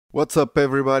What's up,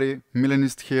 everybody?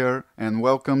 Milanist here, and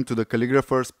welcome to the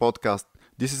Calligraphers podcast.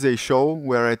 This is a show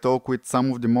where I talk with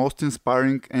some of the most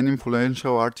inspiring and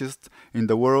influential artists in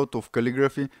the world of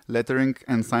calligraphy, lettering,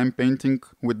 and sign painting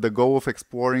with the goal of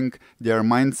exploring their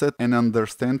mindset and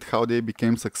understand how they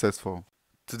became successful.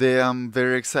 Today, I'm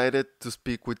very excited to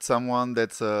speak with someone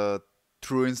that's a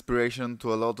true inspiration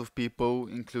to a lot of people,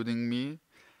 including me.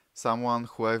 Someone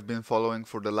who I've been following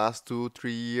for the last 2,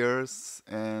 3 years,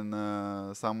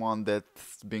 and someone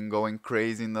that's been going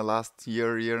crazy in the last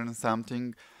year and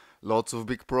something. Lots of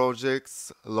big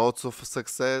projects, lots of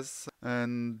success,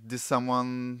 and this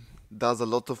someone does a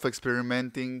lot of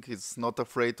experimenting. Is not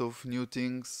afraid of new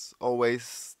things,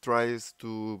 always tries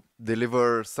to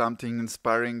deliver something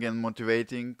inspiring and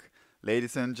motivating.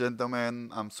 Ladies and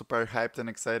gentlemen, I'm super hyped and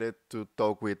excited to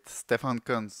talk with Stefan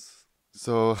Kunz.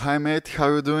 So, hi mate, how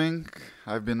you doing?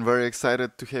 I've been very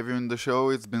excited to have you in the show.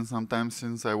 It's been some time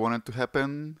since I wanted to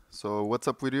happen. So, what's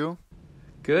up with you?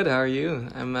 Good. How are you?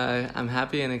 I'm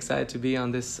happy and excited to be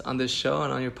on this show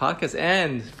and on your podcast,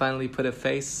 and finally put a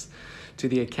face to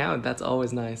the account. That's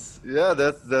always nice. Yeah,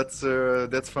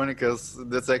 that's funny because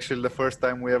that's actually the first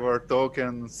time we ever talk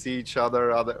and see each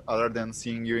other other than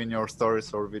seeing you in your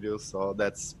stories or videos. So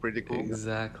that's pretty cool.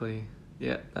 Exactly.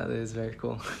 Yeah, that is very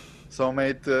cool. So,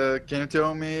 mate, can you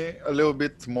tell me a little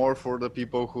bit more for the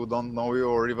people who don't know you,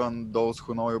 or even those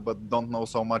who know you but don't know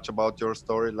so much about your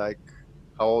story? Like,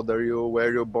 how old are you,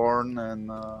 where you're born,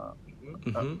 and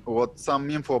what some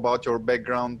info about your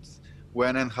background,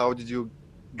 when and how did you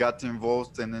got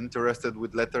involved and interested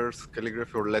with letters,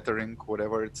 calligraphy, or lettering,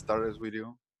 whatever it started with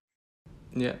you?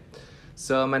 Yeah.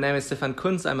 So my name is Stefan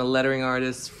Kunz. I'm a lettering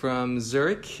artist from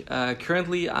Zurich.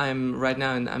 Currently, I'm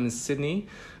in Sydney,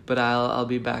 but I'll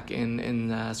be back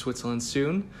in Switzerland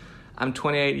soon. I'm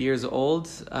 28 years old.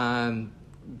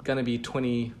 Gonna be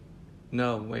 20.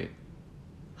 No, wait.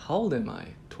 How old am I?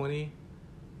 20.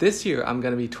 This year I'm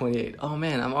gonna be 28. Oh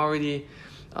man, I'm already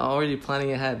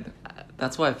planning ahead.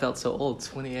 That's why I felt so old.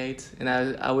 28, and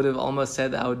I would have almost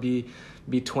said that I would be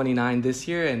 29 this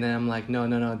year, and then I'm like,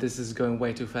 no, this is going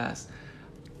way too fast.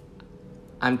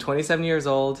 I'm 27 years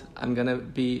old. I'm gonna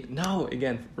be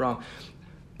wrong.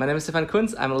 My name is Stefan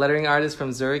Kunz. I'm a lettering artist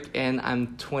from Zurich, and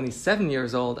I'm 27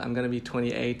 years old. I'm gonna be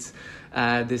 28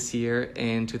 this year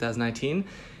in 2019,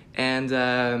 and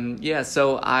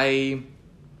so I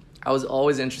was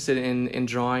always interested in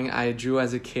drawing. I drew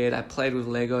as a kid. I played with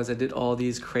Legos. I did all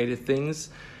these creative things.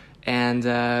 And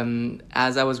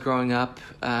as I was growing up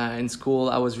in school,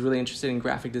 I was really interested in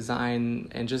graphic design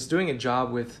and just doing a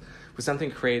job with something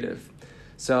creative.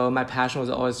 So my passion was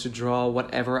always to draw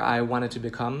whatever I wanted to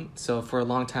become. So for a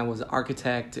long time, it was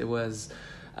architect. It was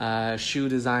shoe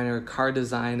designer, car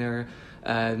designer.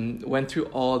 Went through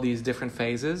all these different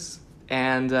phases.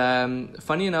 And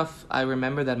funny enough, I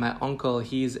remember that my uncle,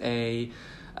 he's a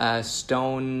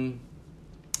stone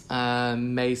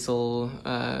mason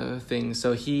thing.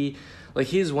 So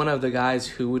he's one of the guys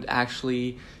who would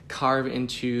actually carve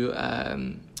into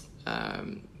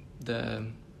the,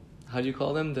 how do you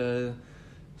call them? The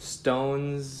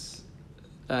stones,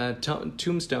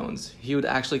 tombstones. He would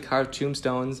actually carve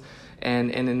tombstones and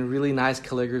in really nice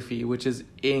calligraphy, which is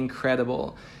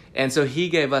incredible. And so he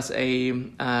gave us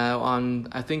on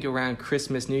I think around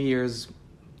Christmas, New Year's,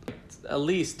 at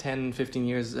least 10, 15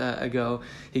 years ago,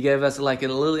 he gave us like a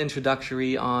little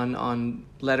introductory on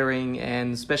lettering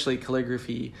and especially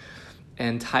calligraphy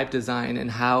and type design and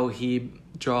how he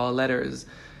draw letters.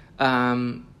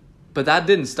 But that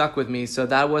didn't stuck with me. So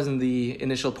that wasn't the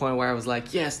initial point where I was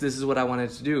like, yes, this is what I wanted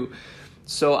to do.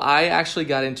 So I actually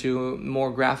got into more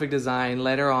graphic design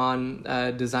later on,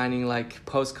 designing like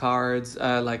postcards,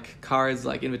 like cards,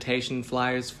 like invitation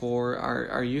flyers for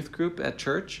our youth group at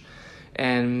church.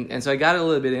 And so I got a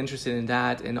little bit interested in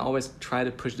that and always try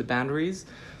to push the boundaries.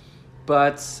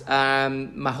 But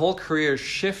my whole career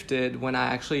shifted when I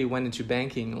actually went into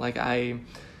banking. Like I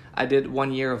did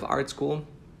 1 year of art school,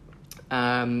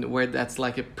 where that's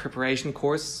like a preparation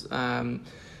course,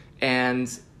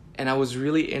 and I was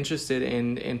really interested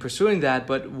in pursuing that.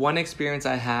 But one experience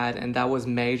I had, and that was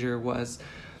major, was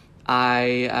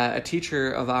a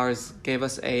teacher of ours gave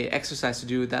us a exercise to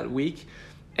do that week,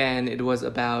 and it was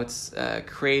about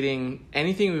creating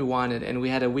anything we wanted, and we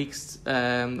had a week's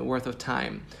worth of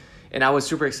time. And I was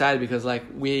super excited because like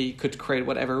we could create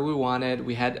whatever we wanted.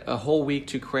 We had a whole week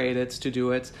to create it, to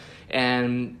do it,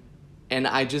 and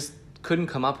I just couldn't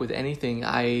come up with anything.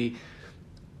 I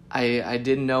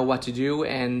didn't know what to do,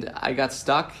 and I got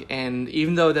stuck. And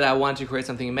even though that I wanted to create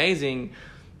something amazing,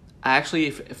 I actually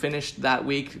finished that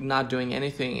week not doing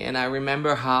anything. And I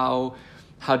remember how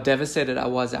devastated I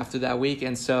was after that week.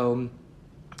 And so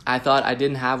I thought I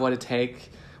didn't have what it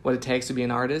takes to be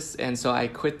an artist, and so I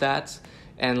quit that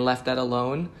and left that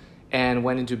alone and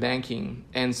went into banking.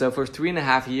 And so for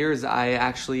 3.5 years, I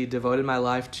actually devoted my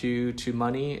life to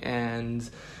money and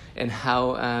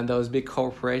how those big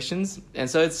corporations. And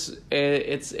so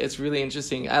it's really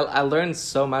interesting. I learned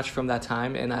so much from that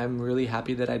time, and I'm really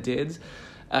happy that I did.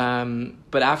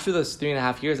 But after those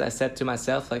 3.5 years, I said to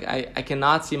myself, like, I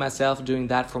cannot see myself doing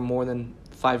that for more than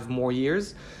 5 more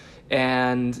years.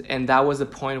 And that was the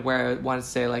point where I wanted to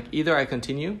say, like, either I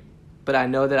continue, but I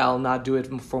know that I'll not do it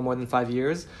for more than 5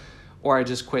 years, or I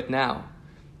just quit now.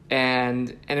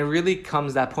 And it really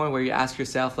comes that point where you ask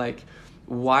yourself, like,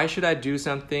 why should I do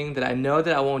something that I know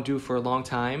that I won't do for a long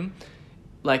time?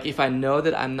 Like, if I know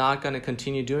that I'm not going to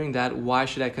continue doing that, why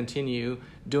should I continue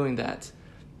doing that?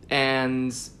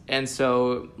 And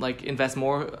so, like, invest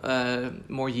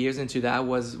more years into that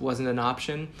wasn't an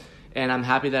option. And I'm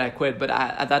happy that I quit. But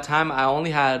at that time, I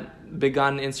only had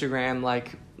begun Instagram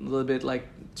like a little bit, like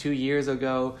 2 years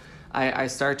ago. I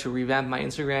started to revamp my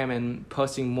Instagram and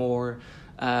posting more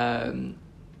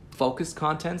focused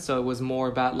content. So it was more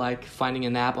about like finding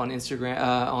an app on Instagram,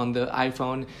 on the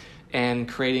iPhone, and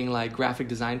creating like graphic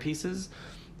design pieces.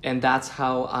 And that's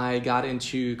how I got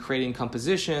into creating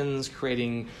compositions,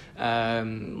 creating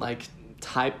like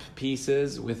type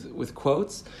pieces with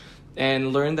quotes,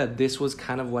 and learned that this was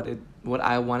kind of what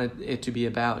I wanted it to be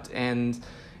about. And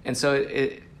so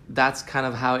that's kind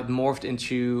of how it morphed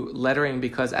into lettering,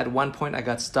 because at one point I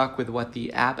got stuck with what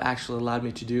the app actually allowed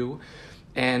me to do.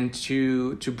 And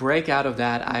to break out of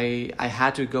that, I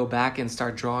had to go back and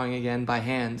start drawing again by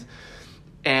hand.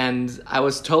 And I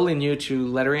was totally new to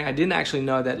lettering. I didn't actually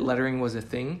know that lettering was a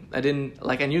thing.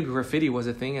 I knew graffiti was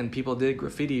a thing and people did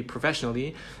graffiti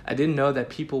professionally. I didn't know that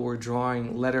people were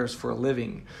drawing letters for a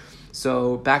living.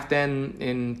 So back then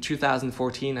in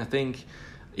 2014, I think,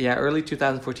 early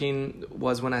 2014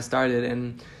 was when I started,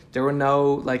 and there were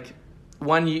no, like,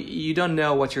 one, you don't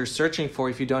know what you're searching for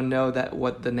if you don't know that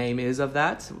what the name is of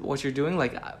that, what you're doing.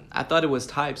 Like, I thought it was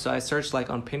type, so I searched, like,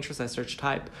 on Pinterest, I searched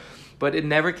type, but it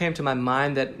never came to my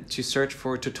mind that to search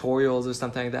for tutorials or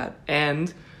something like that.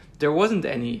 And there wasn't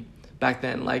any back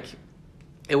then. Like,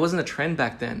 it wasn't a trend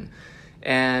back then.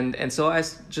 And so I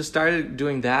just started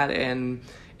doing that, and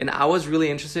I was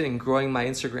really interested in growing my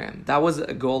Instagram. That was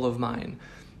a goal of mine.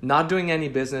 Not doing any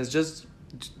business, just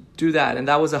do that. And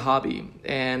that was a hobby.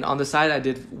 And on the side, I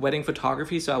did wedding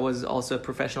photography, so I was also a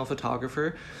professional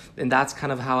photographer. And that's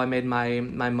kind of how I made my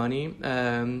money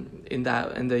in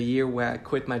the year where I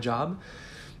quit my job.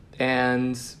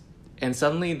 And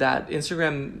suddenly that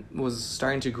Instagram was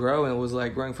starting to grow, and it was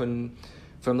like growing from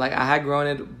like, I had grown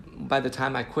it, by the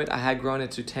time I quit, I had grown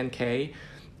it to 10K.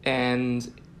 And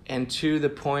to the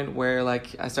point where,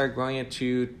 like, I started growing it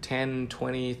to 10,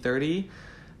 20, 30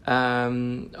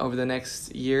 over the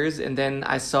next years. And then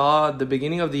I saw the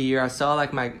beginning of the year, I saw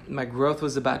like my growth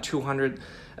was about 200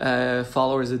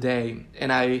 followers a day.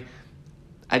 And I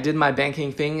did my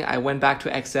banking thing. I went back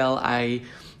to Excel. I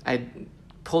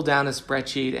pulled down a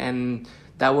spreadsheet, and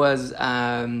that was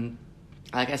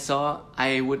like, I saw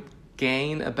I would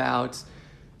gain about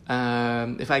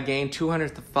if I gained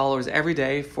 200 followers every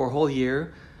day for a whole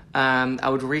year, I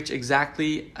would reach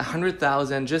exactly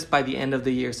 100,000 just by the end of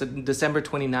the year. So December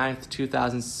 29th,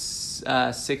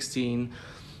 2016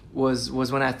 was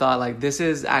when I thought, like, this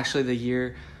is actually the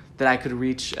year that I could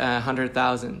reach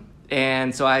 100,000.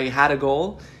 And so I had a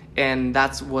goal, and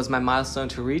that was my milestone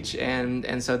to reach.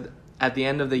 And so at the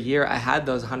end of the year, I had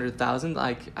those 100,000.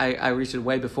 Like, I reached it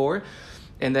way before.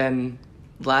 And then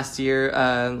last year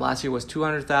was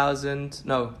 200,000.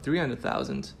 No,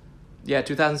 300,000. Yeah,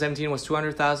 2017 was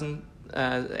 200,000,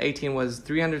 18 was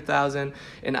 300,000,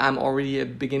 and I'm already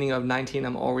at beginning of 19,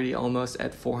 I'm already almost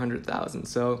at 400,000.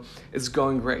 So it's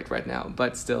going great right now,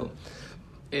 but still,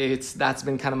 that's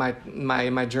been kind of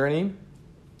my journey.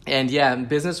 And yeah,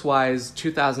 business-wise,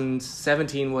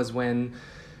 2017 was when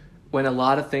a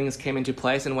lot of things came into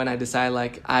place, and when I decided,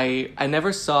 like, I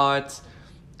never saw it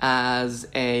as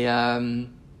a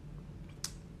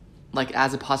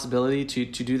as a possibility to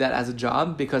do that as a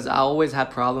job, because I always had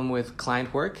problem with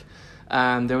client work.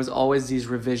 There was always these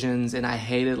revisions, and I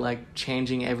hated, like,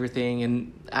 changing everything,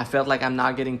 and I felt like I'm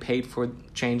not getting paid for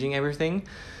changing everything.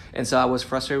 And so I was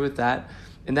frustrated with that.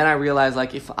 And then I realized,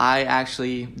 like, if I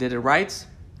actually did it right,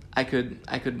 I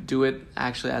could do it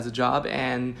actually as a job.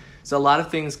 And so a lot of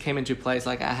things came into place.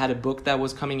 Like, I had a book that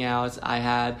was coming out.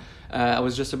 I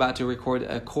was just about to record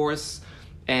a course,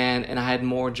 and I had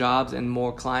more jobs and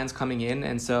more clients coming in.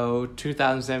 And so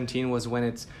 2017 was when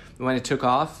it took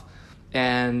off,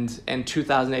 and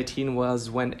 2018 was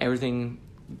when everything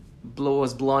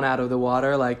was blown out of the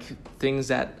water, like things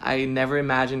that I never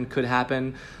imagined could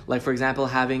happen. Like, for example,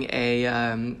 having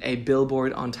a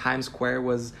billboard on Times Square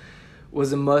was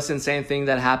the most insane thing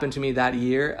that happened to me that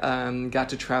year. Got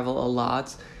to travel a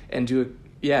lot and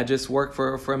just work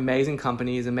for amazing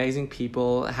companies, amazing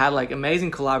people, had like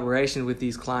amazing collaboration with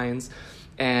these clients.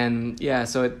 And yeah,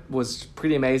 so it was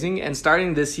pretty amazing. And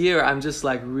starting this year, I'm just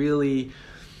like really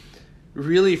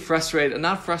frustrated.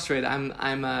 Not frustrated.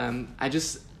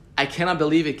 I cannot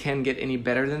believe it can get any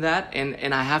better than that.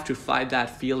 And I have to fight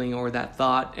that feeling or that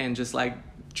thought and just like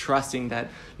trusting that,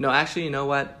 no, actually, you know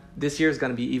what? This year is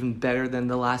going to be even better than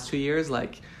the last 2 years.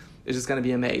 Like, it's just going to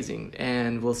be amazing,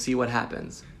 and we'll see what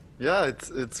happens. Yeah,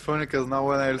 it's funny because now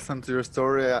when I listen to your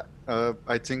story,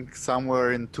 I think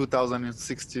somewhere in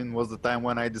 2016 was the time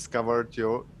when I discovered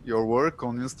your work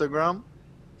on Instagram,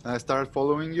 and I started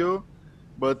following you.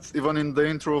 But even in the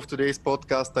intro of today's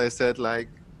podcast, I said like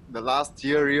the last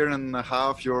year and a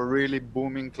half, you're really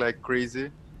booming like crazy,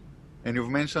 and you've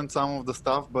mentioned some of the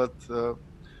stuff. But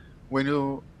when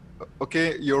you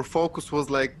your focus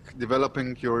was like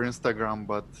developing your Instagram,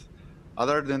 but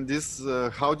other than this,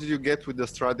 how did you get with the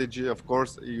strategy? Of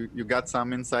course, you got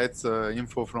some insights,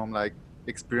 info from like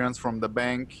experience from the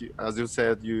bank. As you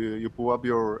said, you pull up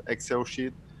your Excel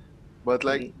sheet. But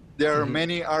like there are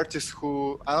many artists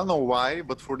who, I don't know why,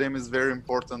 but for them it's very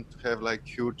important to have like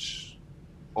huge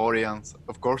audience.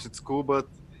 Of course, it's cool, but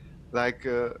like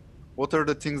what are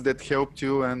the things that helped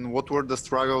you, and what were the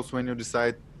struggles when you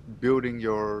decide building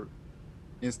your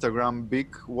Instagram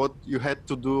big? What you had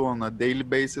to do on a daily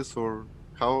basis, or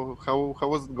how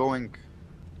was it going?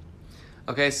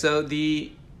 Okay, so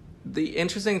the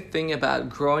interesting thing about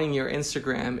growing your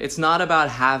Instagram, it's not about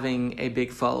having a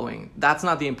big following. That's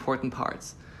not the important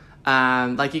parts.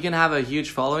 Like, you can have a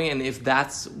huge following, and if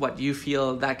that's what you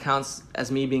feel that counts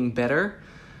as me being better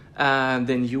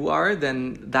than you are,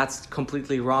 then that's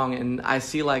completely wrong. And I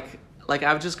see like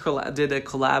I've just did a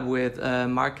collab with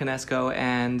Mark Canesco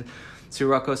and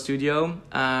Sirocco Studio,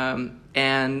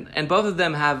 and both of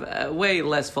them have way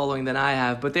less following than I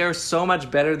have, but they are so much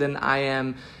better than I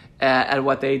am at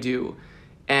what they do,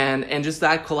 and just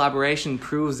that collaboration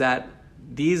proves that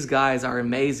these guys are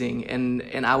amazing,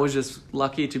 and I was just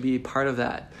lucky to be part of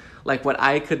that. Like, what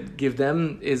I could give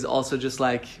them is also just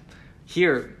like,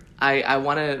 here, I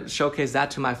want to showcase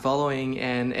that to my following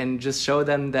and just show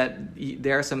them that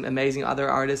there are some amazing other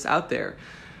artists out there.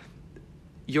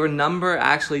 Your number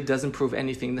actually doesn't prove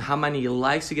anything. How many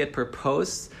likes you get per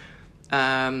post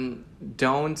are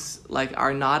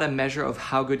not a measure of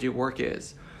how good your work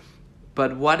is.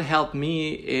 But what helped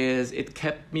me is it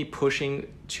kept me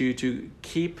pushing to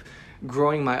keep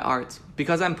growing my art.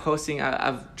 Because I'm posting,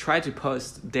 I've tried to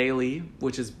post daily,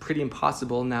 which is pretty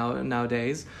impossible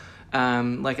nowadays.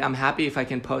 Like, I'm happy if I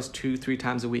can post 2-3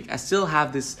 times a week. I still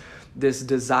have this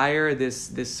desire,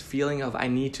 this feeling of I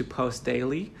need to post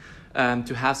daily.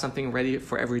 To have something ready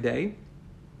for every day.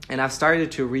 And I've started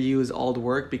to reuse old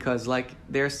work because like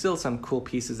there are still some cool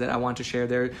pieces that I want to share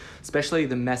there, especially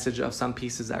the message of some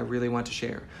pieces I really want to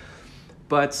share.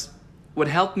 But what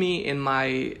helped me in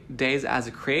my days as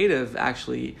a creative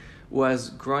actually was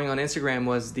growing on Instagram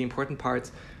was the important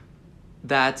part,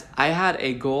 that I had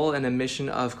a goal and a mission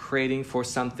of creating for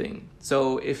something.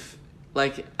 So if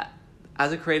like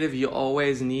as a creative, you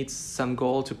always need some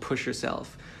goal to push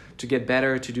yourself, to get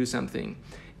better, to do something.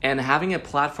 And having a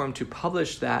platform to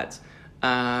publish that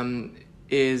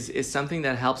is something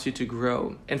that helps you to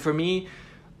grow. And for me,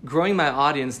 growing my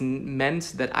audience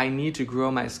meant that I need to grow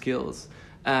my skills.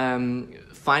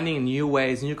 Finding new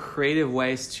ways, new creative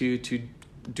ways to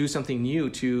do something new,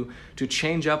 to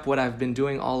change up what I've been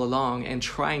doing all along, and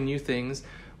trying new things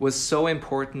was so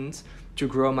important to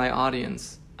grow my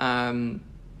audience.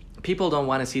 People don't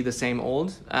want to see the same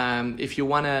old. If you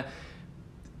want to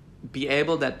be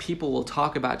able that people will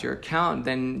talk about your account,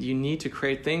 then you need to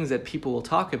create things that people will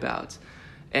talk about.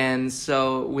 And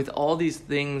so with all these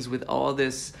things, with all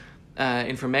this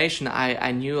information,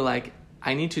 I knew like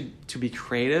I need to be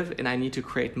creative, and I need to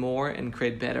create more and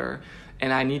create better,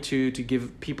 and I need to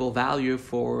give people value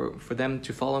for them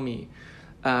to follow me.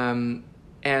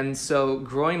 And so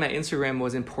growing my Instagram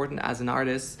was important as an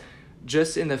artist,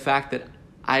 just in the fact that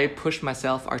I pushed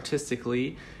myself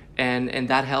artistically, and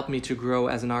that helped me to grow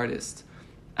as an artist.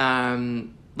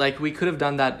 Like, we could have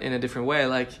done that in a different way.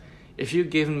 Like, if you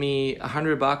given me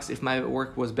 $100, if my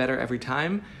work was better every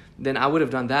time, then I would have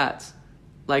done that.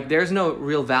 Like, there's no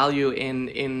real value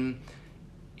in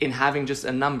having just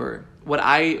a number. What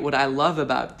I love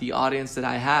about the audience that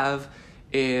I have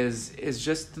is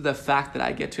just the fact that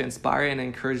I get to inspire and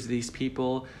encourage these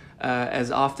people as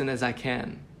often as I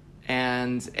can.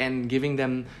 and giving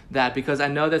them that, because I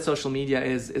know that social media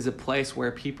is a place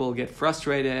where people get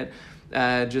frustrated,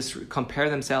 just compare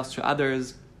themselves to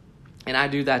others, and I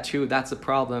do that too. That's a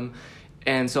problem.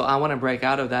 And so I want to break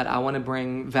out of that. I want to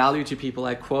bring value to people,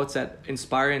 like quotes that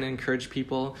inspire and encourage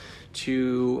people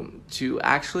to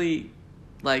actually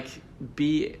like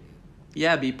be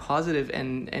positive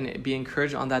and be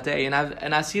encouraged on that day. And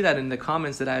I see that in the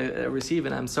comments that I receive,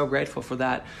 and I'm so grateful for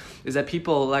that, is that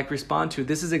people like respond to,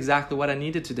 this is exactly what I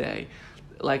needed today,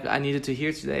 like I needed to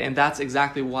hear today. And that's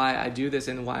exactly why I do this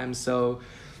and why I'm so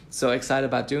excited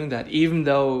about doing that. Even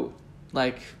though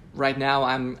like right now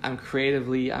I'm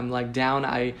creatively, I'm like down.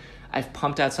 I've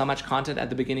pumped out so much content at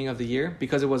the beginning of the year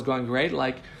because it was going great.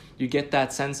 Like you get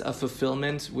that sense of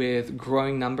fulfillment with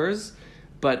growing numbers,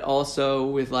 but also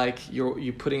with like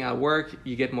you putting out work,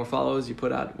 you get more followers, you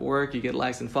put out work, you get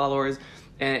likes and followers,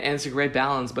 and it's a great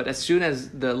balance. But as soon as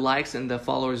the likes and the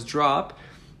followers drop,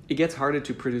 it gets harder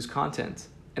to produce content,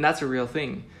 and that's a real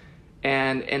thing.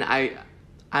 And I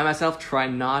myself try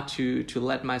not to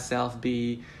let myself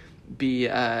be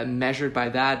measured by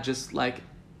that. Just like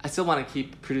I still want to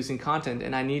keep producing content,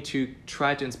 and I need to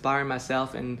try to inspire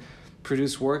myself and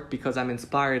produce work because I'm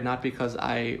inspired, not because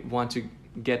I want to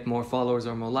get more followers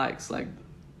or more likes. Like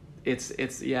it's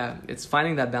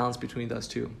finding that balance between those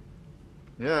two.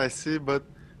 Yeah, I see, but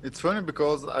it's funny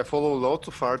because I follow lots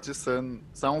of artists and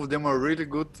some of them are really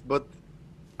good, but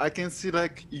I can see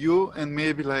like you and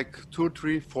maybe like 2,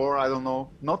 3, 4, I don't know,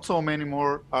 not so many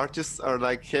more artists are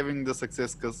like having the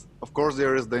success, because of course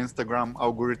there is the Instagram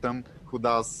algorithm who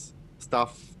does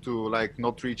stuff to like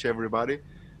not reach everybody,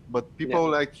 but people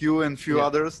like you and few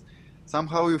others,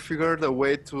 somehow you figured a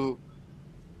way to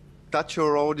touch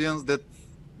your audience that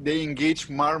they engage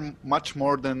much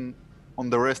more than on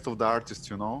the rest of the artists,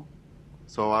 you know?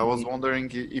 So I was wondering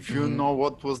if you know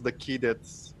what was the key that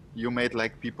you made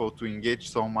like people to engage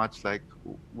so much, like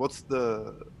what's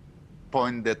the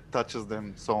point that touches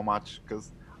them so much?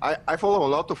 Because I follow a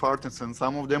lot of artists and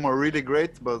some of them are really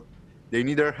great, but they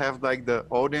neither have like the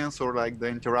audience or like the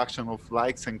interaction of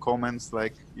likes and comments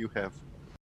like you have.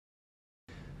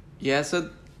 Yeah, so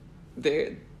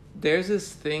there's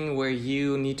this thing where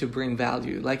you need to bring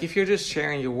value. Like if you're just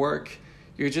sharing your work,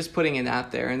 you're just putting it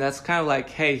out there, and that's kind of like,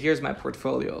 hey, here's my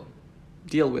portfolio,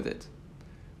 deal with it.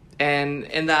 And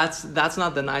that's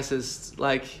not the nicest.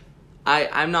 Like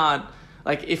I'm not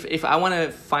like, if I want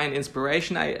to find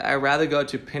inspiration, I rather go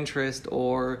to Pinterest,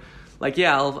 or like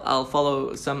I'll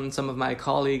follow some of my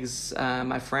colleagues,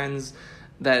 my friends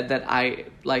that I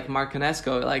like, Mark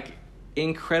Conesco, like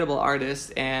incredible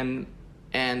artist, and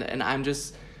I'm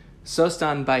just so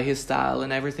stunned by his style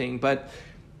and everything. But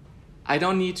I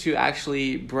don't need to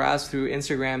actually browse through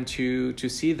Instagram to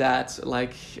see that,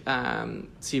 like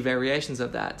see variations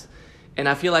of that. And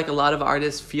I feel like a lot of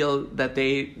artists feel that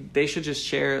they should just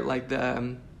share like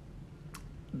the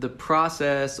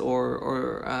process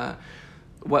or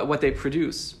what they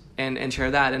produce and share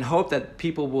that and hope that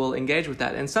people will engage with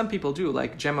that. And some people do.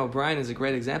 Like Gemma O'Brien is a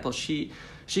great example. She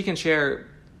can share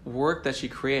work that she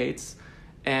creates.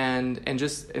 And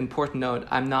just important note,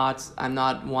 I'm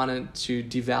not wanting to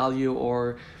devalue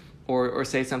or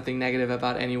say something negative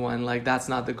about anyone. Like that's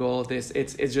not the goal of this.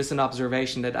 It's just an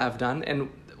observation that I've done and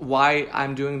why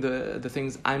I'm doing the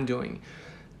things I'm doing.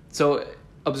 So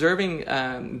observing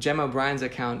Gemma O'Brien's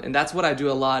account, and that's what I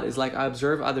do a lot, is like I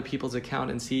observe other people's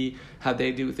account and see how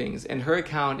they do things. And her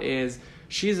account is,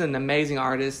 she's an amazing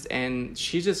artist, and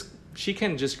she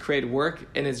can just create work,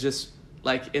 and it's just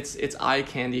like it's eye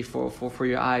candy for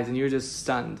your eyes, and you're just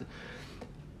stunned.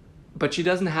 But she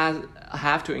doesn't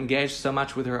have to engage so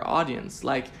much with her audience.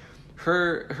 Like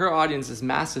her audience is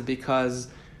massive because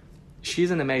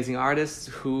she's an amazing artist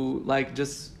who like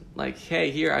just like, hey,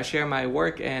 here I share my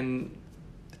work and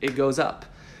it goes up.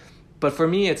 But for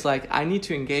me, it's like I need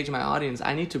to engage my audience.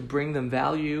 I need to bring them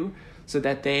value so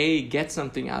that they get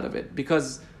something out of it,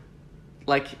 because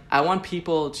like I want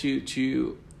people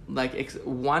to like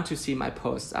want to see my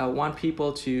posts. I want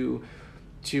people to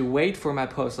wait for my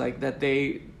posts, like that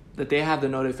they have the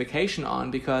notification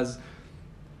on, because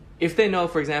if they know,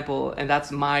 for example, and that's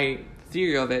my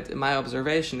theory of it, my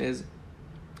observation is,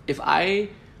 if I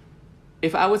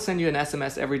would send you an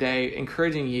SMS every day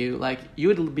encouraging you, like you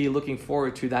would be looking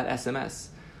forward to that SMS.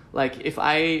 Like if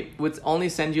I would only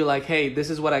send you like, hey, this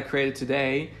is what I created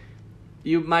today,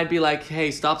 you might be like,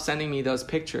 hey, stop sending me those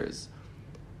pictures,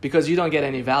 because you don't get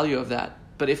any value of that.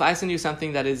 But if I send you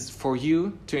something that is for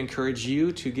you, to encourage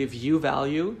you, to give you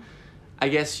value, I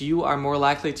guess you are more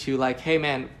likely to like, hey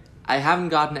man, I haven't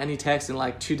gotten any text in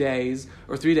like 2 days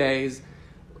or 3 days.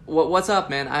 What's up,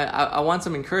 man? I want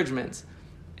some encouragement.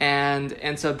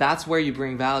 and so that's where you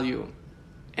bring value.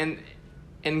 And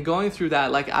going through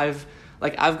that, I've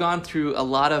gone through a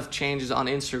lot of changes on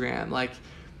Instagram. Like,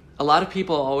 a lot of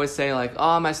people always say like,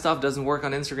 oh, my stuff doesn't work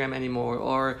on Instagram anymore,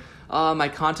 or oh, my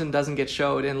content doesn't get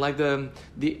showed, and like the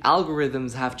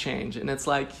algorithms have changed. And it's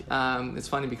like, it's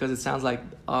funny because it sounds like,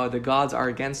 oh, the gods are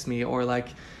against me, or like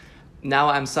now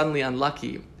I'm suddenly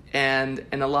unlucky. And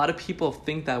a lot of people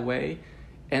think that way.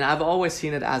 And I've always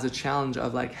seen it as a challenge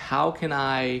of like, how can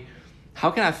I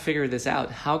figure this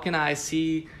out? How can I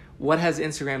see what has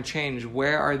Instagram changed? What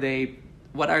are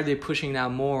they pushing now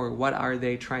more? What are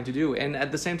they trying to do? And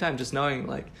at the same time, just knowing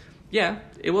like, yeah,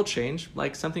 it will change,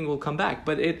 like something will come back.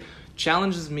 But it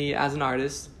challenges me as an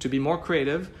artist to be more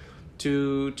creative,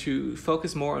 to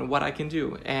focus more on what I can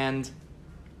do. And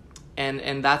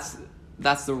that's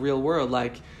the real world.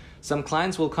 Like, some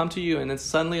clients will come to you and it's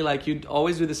suddenly like you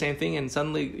always do the same thing, and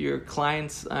suddenly your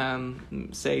clients,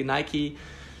 say Nike,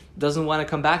 doesn't want to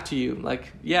come back to you.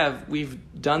 Like, yeah, we've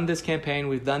done this campaign,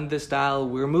 we've done this style,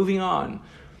 we're moving on.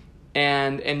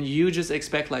 And you just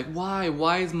expect like, why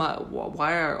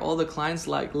are all the clients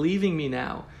like leaving me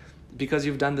now? Because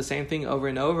you've done the same thing over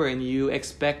and over, and you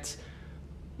expect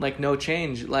like no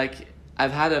change. Like,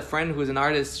 I've had a friend who's an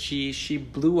artist, she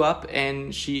blew up,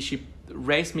 and she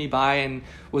raced me by and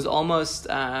was almost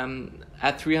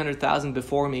at 300,000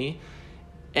 before me,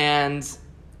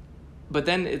 but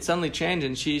then it suddenly changed,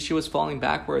 and she was falling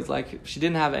backwards. Like, she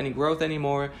didn't have any growth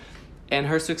anymore, and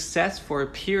her success for a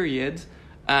period,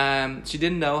 she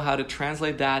didn't know how to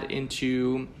translate that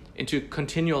into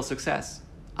continual success.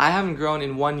 I haven't grown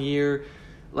in 1 year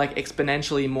like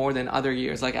exponentially more than other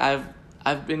years. Like,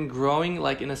 I've been growing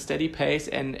like in a steady pace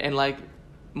and like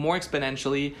more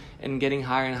exponentially and getting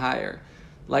higher and higher.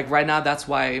 Like, right now, that's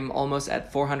why I'm almost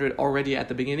at 400 already at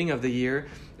the beginning of the year,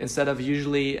 instead of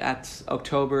usually at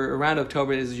October. Around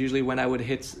October is usually when I would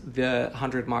hit the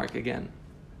 100 mark again.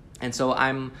 And so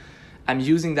I'm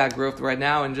using that growth right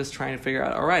now and just trying to figure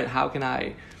out, all right, how can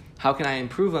I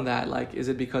improve on that? Like, is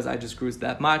it because I just grew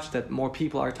that much that more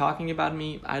people are talking about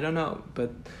me? I don't know.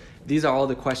 But these are all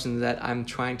the questions that I'm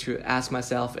trying to ask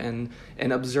myself and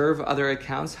observe other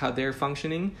accounts, how they're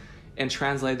functioning, and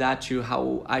translate that to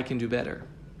how I can do better.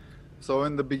 So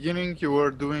in the beginning, you were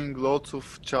doing lots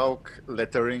of chalk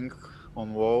lettering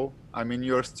on wall. I mean,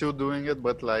 you're still doing it,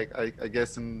 but like I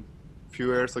guess in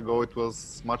few years ago it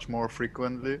was much more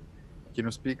frequently. Can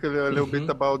you speak a little bit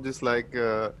about this? Like,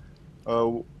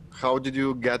 how did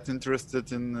you get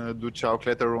interested in do chalk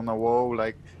letter on a wall?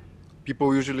 Like,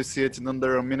 people usually see it in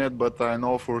under a minute, but I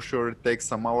know for sure it takes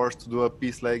some hours to do a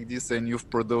piece like this, and you've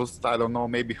produced, I don't know,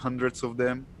 maybe hundreds of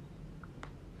them.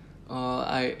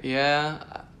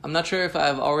 I'm not sure if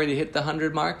I've already hit the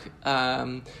 100 mark,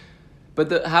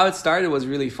 but how it started was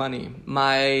really funny.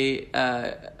 My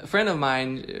a friend of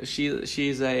mine, she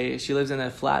lives in a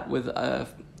flat with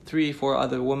 3-4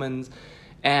 other women,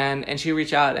 and she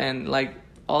reached out, and like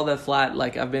all the flat,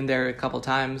 like I've been there a couple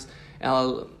times,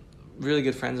 and really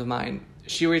good friends of mine.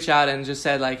 She reached out and just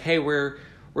said like, hey, we're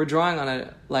drawing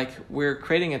on we're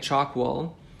creating a chalk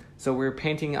wall. So we're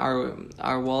painting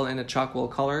our wall in a chalk wall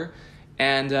color,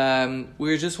 and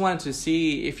we just wanted to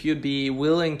see if you'd be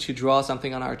willing to draw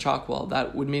something on our chalk wall.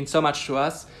 That would mean so much to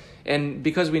us, and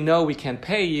because we know we can't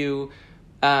pay you,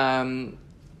 that's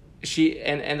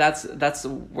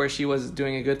where she was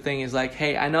doing a good thing. Is like,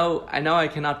 hey, I know I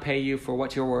cannot pay you for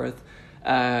what you're worth,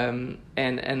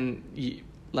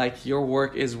 like your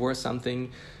work is worth something.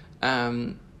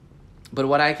 But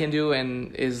what I can do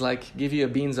is like give you a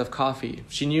beans of coffee.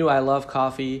 She knew I love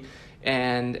coffee,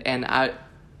 and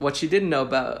what she didn't know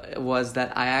about was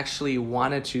that I actually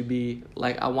wanted to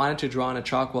draw on a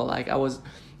chalk wall. Like, I was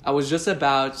just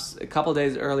about a couple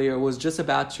days earlier was just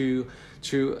about to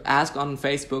ask on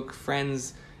Facebook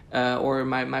friends or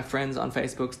my friends on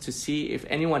Facebook to see if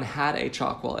anyone had a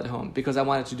chalk wall at home, because I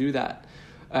wanted to do that.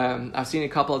 I've seen it a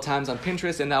couple of times on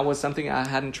Pinterest, and that was something I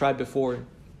hadn't tried before.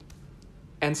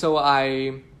 And so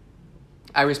I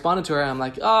responded to her, and I'm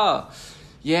like, oh,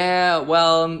 yeah,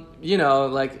 well, you know,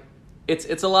 like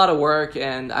it's a lot of work,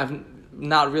 and I've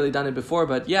not really done it before,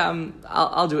 but yeah,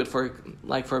 I'll do it for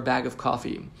a bag of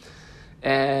coffee.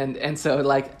 And so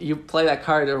like you play that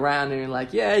card around, and you're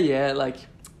like, yeah, like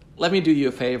let me do you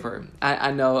a favor.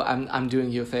 I know I'm doing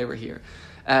you a favor here.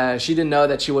 She didn't know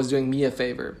that she was doing me a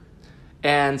favor.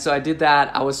 And so I did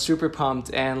that. I was super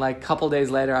pumped. And like a couple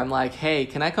days later, I'm like, hey,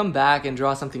 can I come back and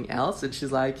draw something else? And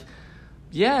she's like,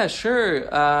 yeah, sure.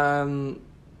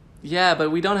 Yeah, but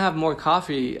we don't have more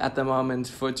coffee at the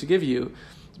moment to give you,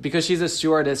 because she's a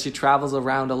stewardess. She travels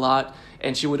around a lot,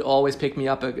 and she would always pick me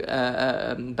up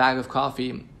a bag of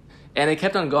coffee. And it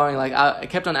kept on going. Like I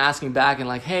kept on asking back and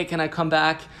like, hey, can I come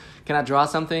back? Can I draw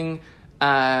something?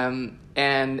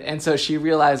 And so she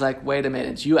realized, like, wait a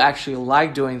minute, you actually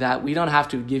like doing that. We don't have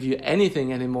to give you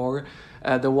anything anymore.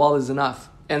 The wall is enough.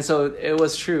 And so it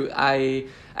was true. I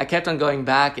kept on going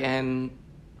back, and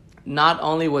not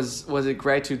only was it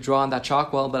great to draw on that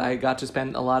chalk wall, but I got to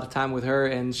spend a lot of time with her,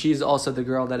 and she's also the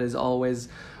girl that is always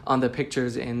on the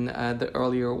pictures in the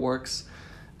earlier works.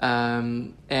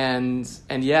 And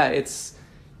yeah, it's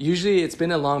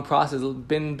been a long process. It's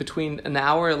been between an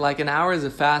hour. Like an hour is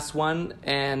a fast one,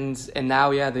 and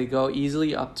now they go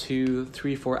easily up to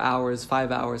 3-4 hours,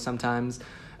 5 hours sometimes,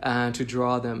 to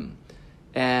draw them.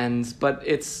 But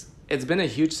it's been a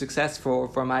huge success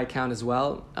for my account as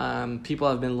well. People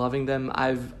have been loving them.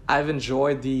 I've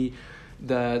enjoyed the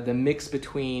mix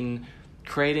between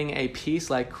creating a piece,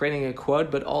 like creating a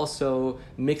quote, but also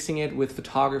mixing it with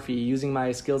photography, using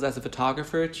my skills as a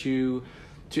photographer to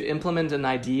implement an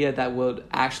idea that would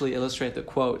actually illustrate the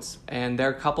quotes. And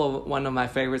there are one of my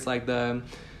favorites, like the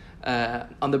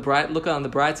on the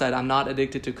bright side, I'm not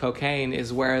addicted to cocaine,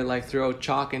 is where like throw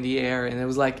chalk in the air, and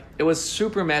it was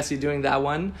super messy doing that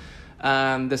one.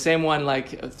 The same one,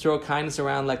 like throw kindness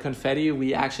around like confetti.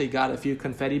 We actually got a few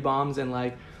confetti bombs and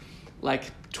like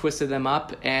twisted them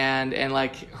up, and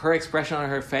like her expression on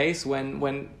her face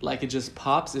when like it just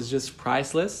pops is just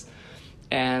priceless.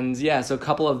 And yeah, so a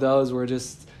couple of those were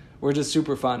just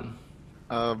super fun.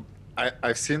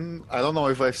 I've seen, I don't know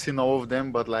if I've seen all of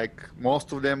them, but like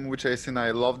most of them which I've seen,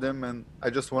 I love them. And I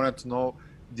just wanted to know,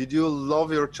 did you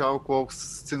love your chalk walks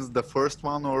since the first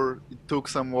one, or it took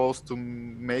some walls to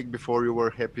make before you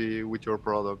were happy with your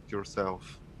product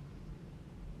yourself?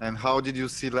 And how did you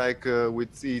see, like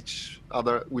with each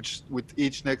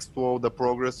next wall the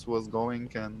progress was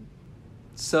going? And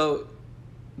so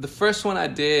the first one I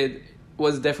did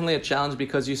was definitely a challenge,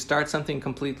 because you start something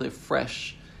completely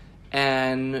fresh,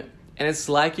 and it's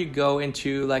like you go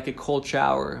into like a cold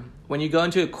shower. When you go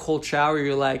into a cold shower,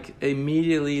 you're like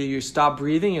immediately you stop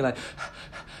breathing, you're like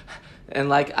and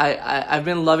like I've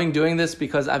been loving doing this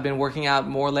because I've been working out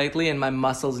more lately, and my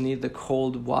muscles need the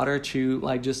cold water to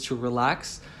like just to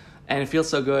relax, and it feels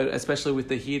so good, especially with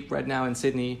the heat right now in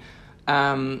Sydney.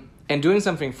 And doing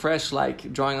something fresh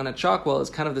like drawing on a chalk wall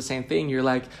is kind of the same thing. You're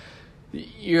like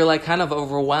kind of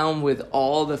overwhelmed with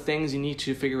all the things you need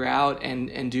to figure out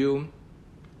and do.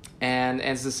 And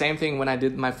it's the same thing when I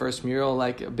did my first mural,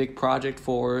 like a big project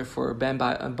for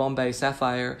Bombay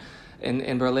Sapphire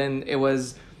in Berlin. It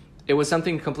was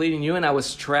something completely new, and I was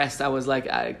stressed. I was like,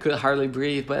 I could hardly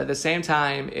breathe. But at the same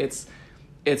time,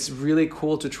 it's really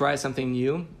cool to try something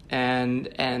new, and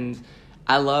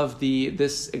I love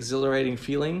this exhilarating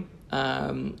feeling.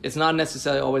 It's not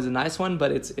necessarily always a nice one,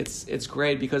 but it's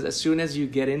great, because as soon as you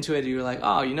get into it, you're like,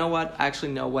 oh, you know what? I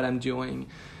actually know what I'm doing.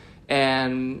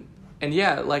 And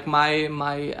yeah, like my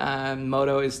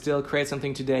motto is still create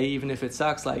something today, even if it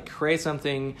sucks. Like create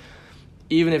something,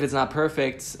 even if it's not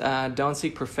perfect. Don't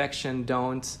seek perfection.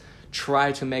 Don't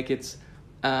try to make it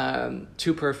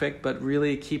too perfect, but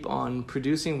really keep on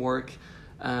producing work,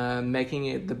 making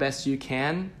it the best you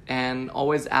can, and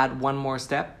always add one more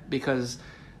step, because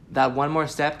that one more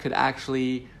step could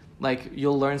actually, like,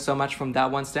 you'll learn so much from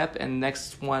that one step, and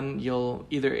next one you'll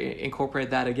either incorporate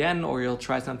that again or you'll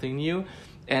try something new.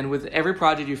 And with every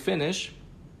project you finish,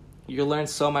 you learn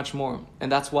so much more. And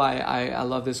that's why I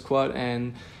love this quote,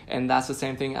 and that's the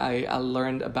same thing I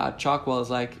learned about chalk walls.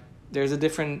 Like, there's a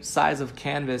different size of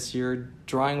canvas, you're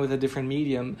drawing with a different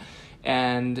medium,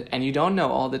 and you don't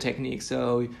know all the techniques,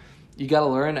 so you got to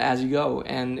learn as you go.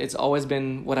 And it's always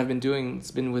been what I've been doing.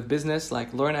 It's been with business,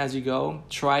 like learn as you go.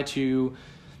 Try to,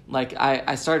 like,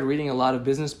 I started reading a lot of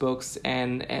business books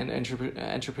and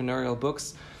entrepreneurial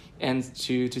books, and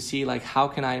to see like how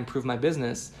can I improve my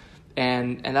business.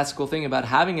 And that's the cool thing about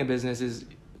having a business is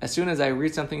as soon as I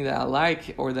read something that I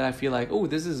like, or that I feel like, oh,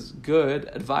 this is good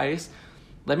advice,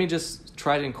 let me just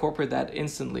try to incorporate that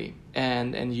instantly,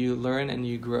 and you learn and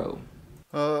you grow.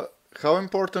 How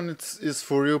important it is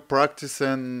for you practice,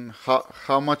 and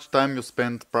how much time you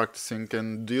spend practicing?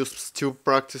 And do you still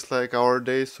practice like our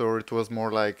days, or it was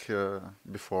more like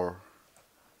before?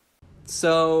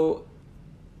 So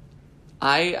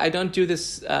I don't do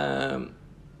this,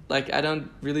 like I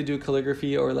don't really do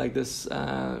calligraphy or like this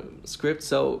script.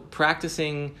 So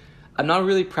practicing, I'm not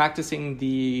really practicing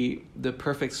the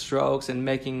perfect strokes and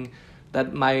making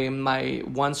that my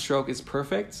one stroke is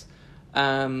perfect.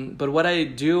 But what I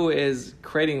do is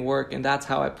creating work, and that's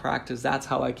how I practice. That's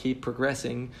how I keep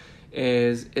progressing,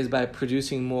 is by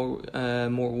producing more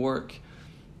work,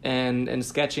 and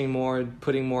sketching more,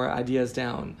 putting more ideas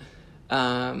down.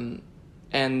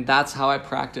 and that's how I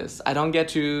practice. I don't get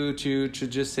to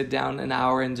just sit down an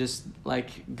hour and just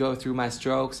like go through my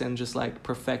strokes and just like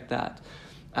perfect that,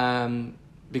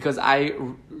 because I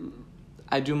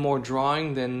do more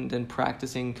drawing than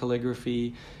practicing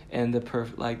calligraphy and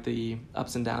the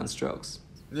ups and down strokes.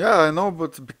 Yeah, I know,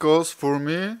 but because for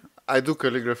me, I do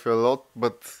calligraphy a lot,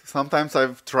 but sometimes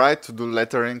I've tried to do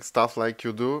lettering stuff like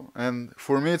you do, and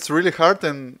for me it's really hard,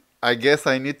 and I guess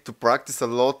I need to practice a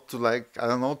lot to like, I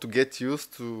don't know, to get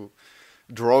used to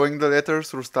drawing the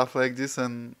letters or stuff like this,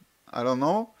 and I don't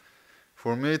know.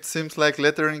 For me it seems like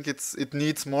lettering it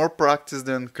needs more practice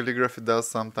than calligraphy does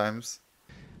sometimes.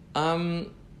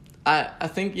 Um, I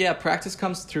think yeah, practice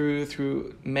comes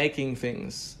through making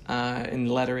things in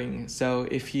lettering. So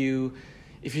if you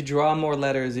draw more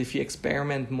letters, if you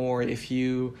experiment more, if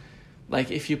you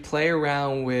play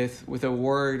around with a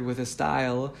word, with a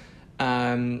style,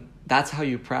 that's how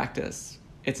you practice.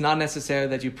 It's not necessary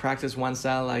that you practice one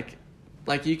style. Like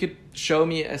you could show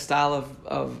me a style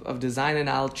of design and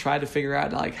I'll try to figure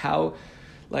out like how,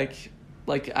 like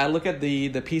I look at the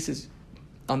pieces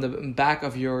on the back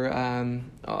of your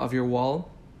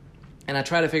wall, and I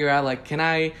try to figure out like can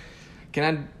I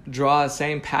draw the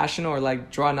same passion or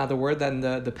like draw another word than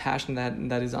the passion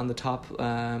that is on the top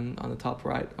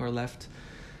right or left,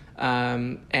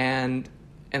 and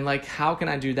like how can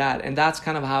I do that? And that's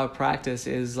kind of how I practice,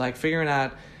 is like figuring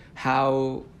out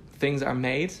how things are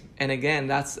made. And again,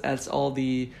 that's all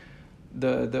the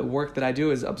work that I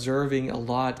do, is observing a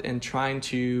lot and trying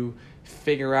to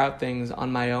figure out things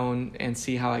on my own and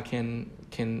see how I can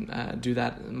do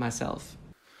that myself.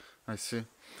 I see.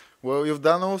 Well, you've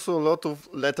done also a lot of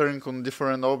lettering on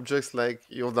different objects, like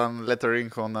you've done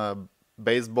lettering on a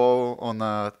baseball, on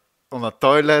a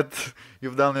toilet.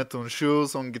 You've done it on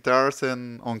shoes, on guitars,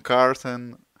 and on cars,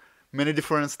 and many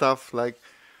different stuff. Like,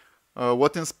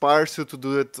 what inspires you to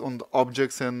do it on the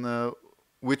objects, and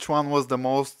which one was the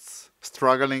most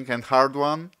struggling and hard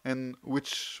one, and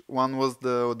which one was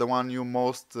the one you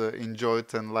most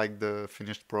enjoyed and liked the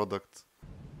finished product?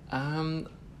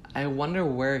 I wonder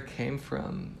where it came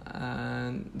from,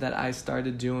 that I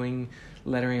started doing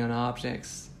lettering on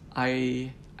objects.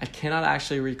 I cannot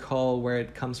actually recall where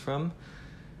it comes from,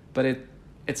 but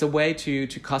it's a way to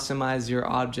customize your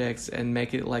objects and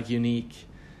make it like unique.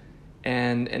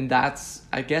 And that's,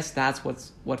 I guess that's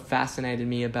what fascinated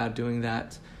me about doing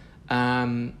that.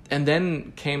 And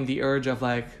then came the urge of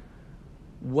like,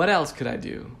 what else could I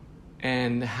do?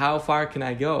 And how far can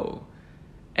I go?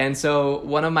 And so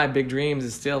one of my big dreams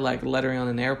is still like lettering on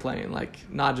an airplane, like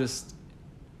not just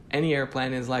any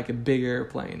airplane, is like a big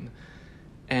airplane.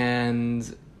 And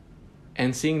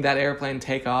seeing that airplane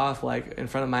take off like in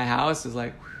front of my house is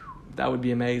like, whew, that would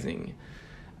be amazing.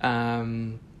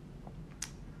 And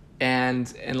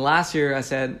last year I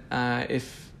said,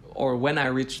 when I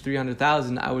reached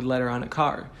 300,000, I would letter on a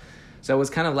car. So it was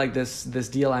kind of like this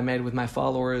deal I made with my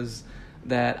followers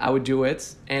that I would do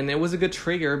it. And it was a good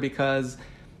trigger, because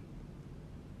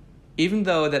even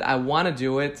though that I want to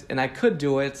do it and I could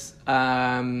do it,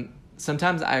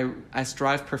 sometimes I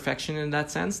strive perfection in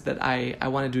that sense, that I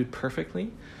want to do it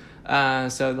perfectly.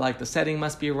 So like the setting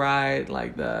must be right,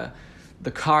 like the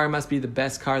car must be the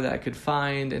best car that I could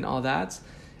find and all that.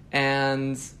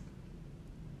 And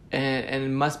it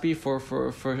must be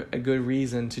for a good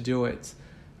reason to do it.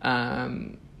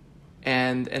 And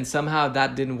somehow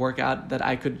that didn't work out, that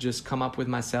I could just come up with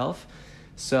myself.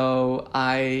 So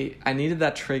I needed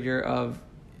that trigger of,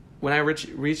 when I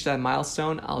reach that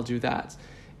milestone, I'll do that.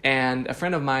 And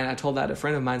I told that a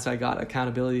friend of mine, so I got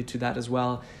accountability to that as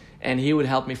well. And he would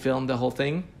help me film the whole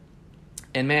thing.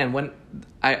 And man, when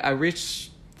I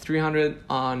reached 300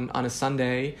 on a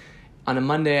Sunday, on a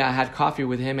Monday I had coffee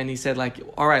with him, and he said like,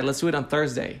 all right, let's do it on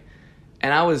Thursday.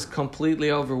 And I was completely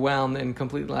overwhelmed and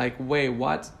completely like, wait,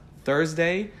 what?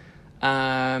 Thursday?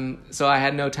 So I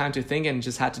had no time to think and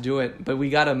just had to do it. But we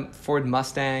got a Ford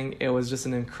Mustang. It was just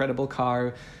an incredible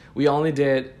car. We only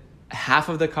did half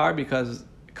of the car because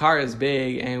the car is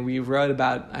big, and we wrote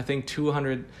about, I think,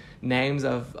 200 names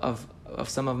of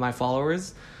some of my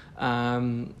followers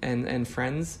and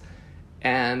friends.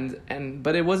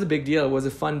 But it was a big deal. It was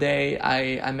a fun day.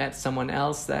 I met someone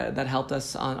else that helped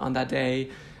us on that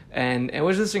day, and it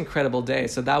was just an incredible day.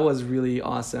 So that was really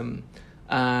awesome.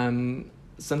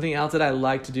 Something else that I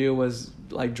liked to do was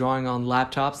like drawing on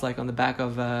laptops, like on the back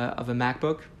of a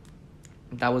MacBook.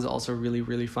 That was also really,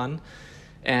 really fun.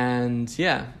 And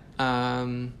yeah,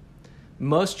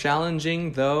 most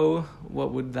challenging though,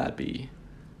 what would that be?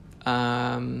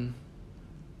 I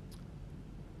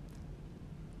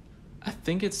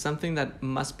think it's something that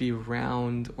must be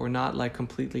round or not like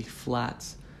completely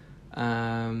flat.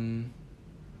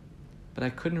 but I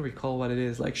couldn't recall what it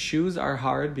is. Like shoes are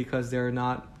hard because they're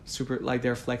not super, like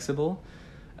they're flexible,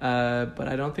 but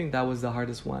I don't think that was the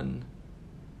hardest one.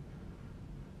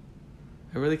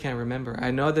 I really can't remember.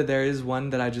 I know that there is one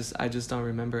that I just don't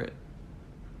remember it.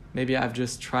 Maybe I've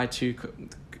just tried to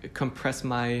compress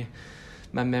my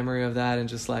memory of that and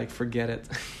just like forget it.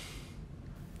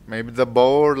 Maybe the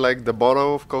bowl or like the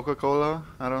bottle of Coca-Cola.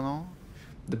 I don't know.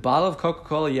 The bottle of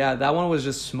Coca-Cola, yeah, that one was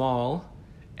just small.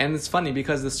 And it's funny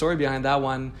because the story behind that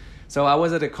one, so I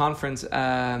was at a conference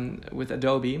with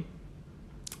Adobe,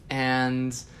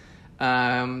 and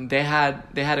they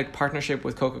had a partnership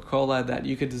with Coca-Cola that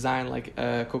you could design like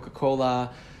a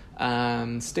Coca-Cola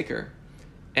sticker.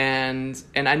 And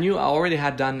I knew I already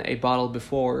had done a bottle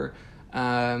before,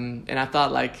 and I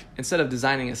thought like instead of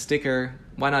designing a sticker,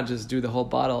 why not just do the whole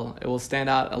bottle? It will stand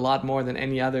out a lot more than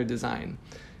any other design,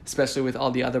 especially with all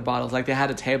the other bottles. Like they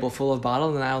had a table full of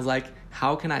bottles, and I was like,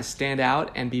 how can I stand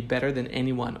out and be better than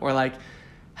anyone? Or like,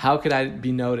 how could I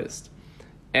be noticed?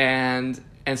 And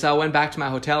so I went back to my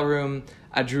hotel room.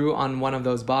 I drew on one of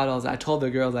those bottles. I told the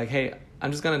girls like, hey,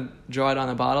 I'm just gonna draw it on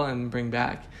a bottle and bring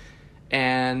back.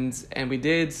 And we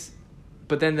did.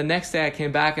 But then the next day I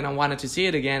came back and I wanted to see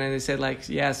it again, and they said like,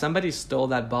 yeah, somebody stole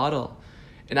that bottle.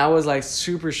 And I was like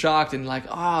super shocked and like,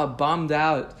 bummed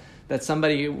out that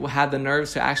somebody had the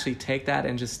nerves to actually take that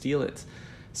and just steal it.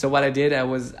 So what I did, I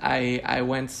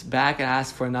went back and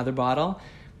asked for another bottle,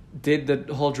 did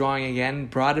the whole drawing again,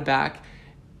 brought it back,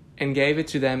 and gave it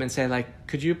to them and said like,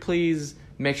 could you please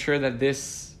make sure that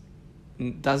this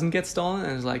doesn't get stolen?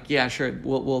 And I was like, yeah, sure,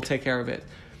 we'll take care of it.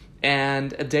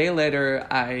 And a day later,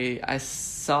 I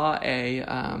saw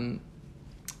a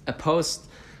post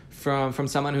from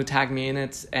someone who tagged me in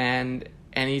it, and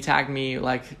he tagged me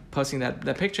like posting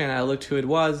that picture, and I looked who it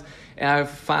was, and I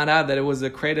found out that it was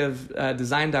a creative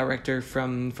design director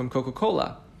from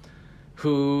Coca-Cola,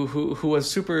 who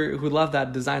loved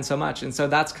that design so much. And so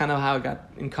that's kind of how I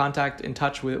got in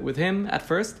touch with him at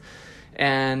first,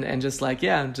 and just like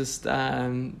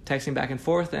texting back and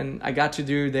forth, and I got to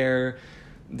do their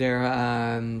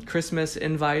Christmas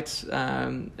invite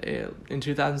in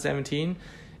 2017.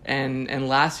 And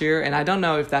last year, and I don't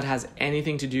know if that has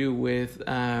anything to do with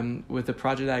the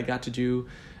project that I got to do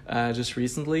just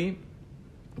recently,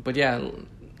 but yeah,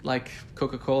 like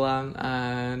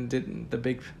Coca-Cola did the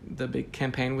big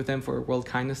campaign with them for World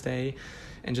Kindness Day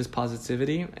and just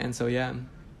positivity, and so yeah,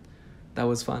 that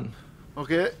was fun.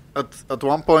 Okay, at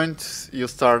one point you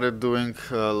started doing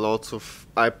lots of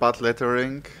iPad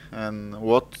lettering, and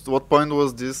what point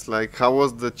was this? Like, how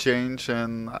was the change?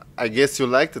 And I guess you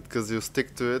liked it because you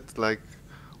stick to it. Like,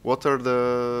 what are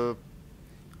the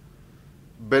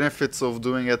benefits of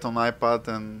doing it on iPad,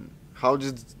 and how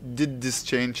did this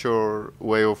change your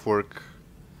way of work?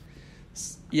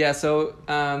 Yeah, so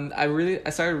I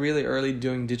started really early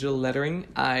doing digital lettering.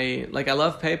 I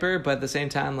love paper, but at the same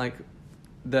time, like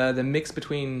the mix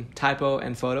between typo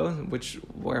and photo,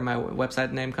 where my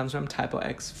website name comes from, typo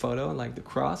X photo, like the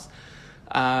cross,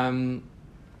 came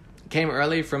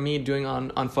early from me doing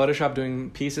on Photoshop, doing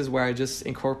pieces where I just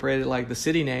incorporated like the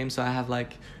city name. So I have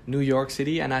like New York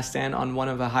City, and I stand on one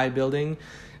of a high building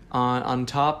on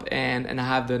top, and I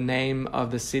have the name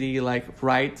of the city like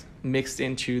right mixed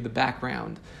into the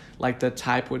background, like the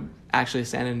type would actually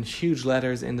stand in huge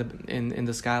letters in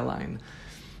the skyline.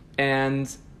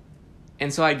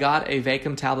 And so I got a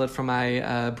Wacom tablet from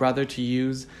my brother to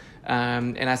use,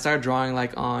 and I started drawing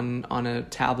like on a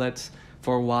tablet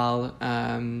for a while,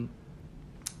 and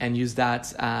used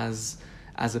that as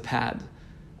a pad,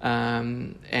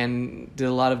 and did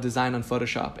a lot of design on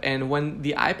Photoshop. And when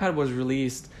the iPad was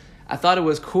released, I thought it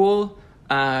was cool.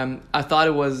 I thought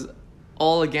it was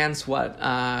all against what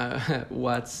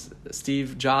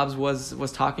Steve Jobs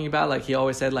was talking about. Like he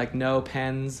always said, like no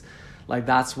pens. Like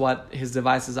that's what his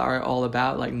devices are all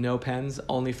about, like no pens,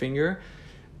 only finger.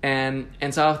 And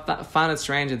so I found it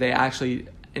strange that they actually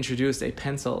introduced a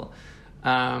pencil.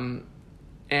 And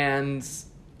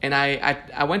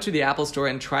I went to the Apple store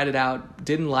and tried it out,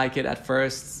 didn't like it at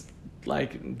first,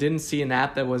 like didn't see an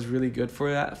app that was really good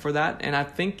for that. And I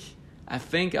think I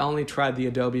only tried the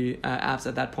Adobe apps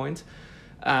at that point.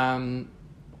 And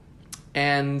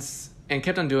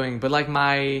kept on doing, but like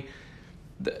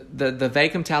the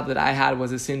Wacom tablet I had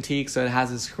was a Cintiq, so it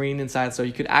has a screen inside, so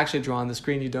you could actually draw on the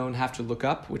screen. You don't have to look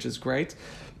up, which is great.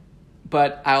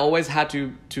 But I always had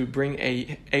to bring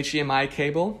a HDMI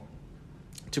cable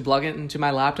to plug it into my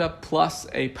laptop, plus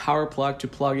a power plug to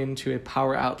plug into a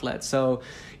power outlet. So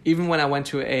even when I went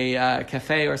to a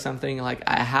cafe or something, like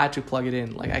I had to plug it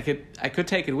in. Like I could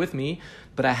take it with me,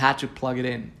 but I had to plug it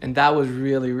in, and that was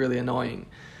really, really annoying.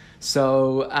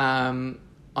 So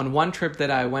on one trip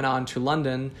that I went on to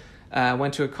London, I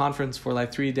went to a conference for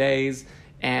like 3 days,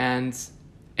 and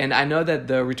I know that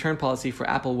the return policy for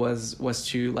Apple was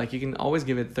to, like, you can always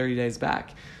give it 30 days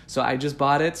back. So I just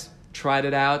bought it, tried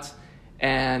it out,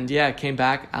 and yeah, it came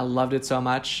back. I loved it so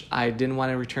much. I didn't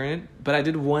want to return it, but I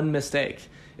did one mistake,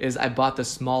 is I bought the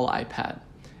small iPad.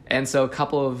 And so a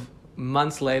couple of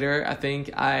months later, I think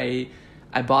I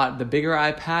bought the bigger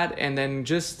iPad, and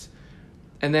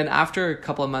then after a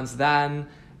couple of months then,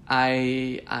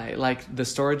 I like the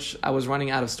storage, I was running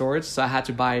out of storage, so I had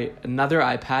to buy another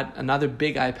iPad, another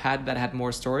big iPad that had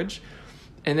more storage.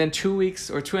 And then 2 weeks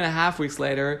or 2.5 weeks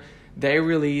later, they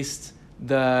released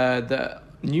the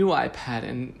new iPad,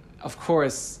 and of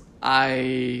course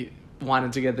I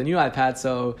wanted to get the new iPad.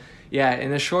 So yeah,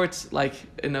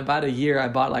 in about a year, I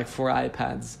bought like 4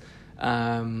 iPads.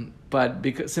 But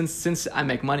because since I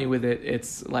make money with it,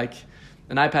 it's like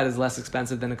an iPad is less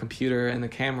expensive than a computer and a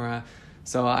camera.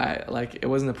 So it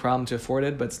wasn't a problem to afford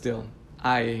it, but still,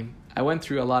 I went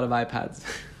through a lot of iPads.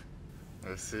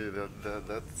 I see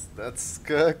that's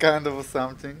kind of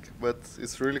something, but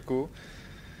it's really cool.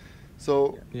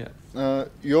 So yeah.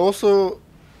 You also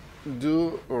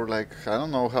do, or like, I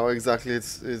don't know how exactly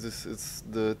it's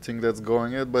the thing that's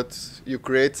going it, but you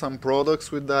create some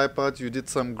products with the iPad. You did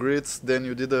some grids, then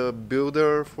you did a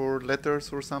builder for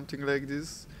letters or something like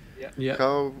this. Yeah.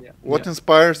 What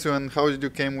inspires you, and how did you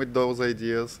came with those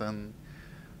ideas, and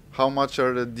how much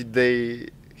did they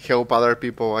help other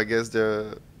people? I guess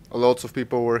lots of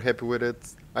people were happy with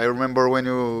it. I remember when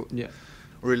you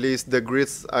released the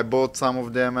grids, I bought some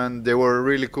of them, and they were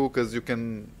really cool because you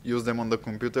can use them on the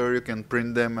computer, you can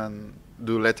print them and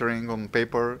do lettering on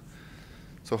paper.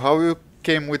 So how you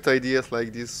came with ideas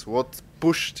like this? What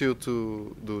pushed you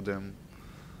to do them?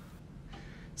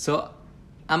 So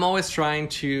I'm always trying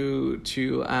to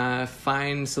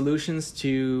find solutions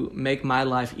to make my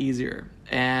life easier.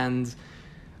 And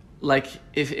like,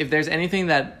 if there's anything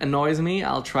that annoys me,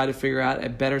 I'll try to figure out a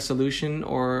better solution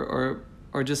or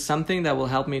just something that will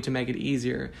help me to make it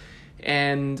easier.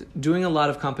 And doing a lot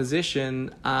of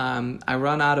composition, I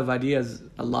run out of ideas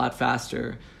a lot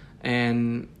faster.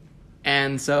 And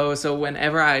so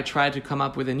whenever I try to come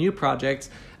up with a new project,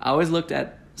 I always looked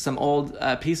at some old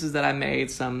pieces that I made,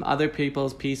 some other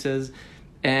people's pieces,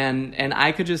 and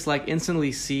I could just like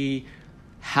instantly see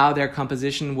how their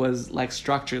composition was like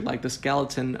structured, like the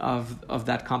skeleton of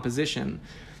that composition.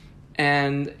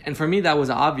 And for me, that was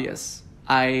obvious.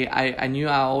 I knew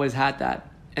I always had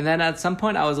that. And then at some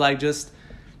point I was like, just,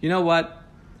 you know what?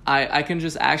 I can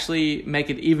just actually make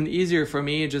it even easier for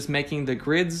me, just making the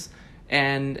grids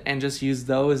and just use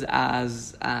those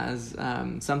as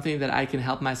something that I can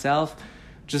help myself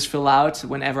just fill out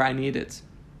whenever I need it,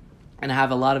 and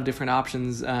have a lot of different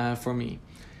options for me.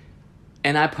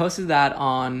 And I posted that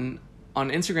on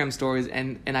Instagram stories,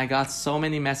 and I got so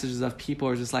many messages of people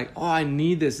who are just like, oh, I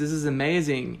need this is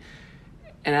amazing.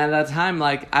 And at that time,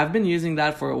 like, I've been using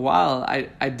that for a while.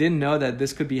 I didn't know that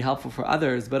this could be helpful for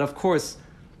others, but of course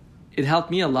it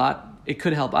helped me a lot. It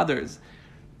could help others.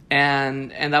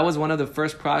 And that was one of the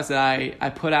first products that I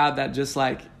put out that just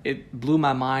like, it blew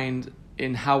my mind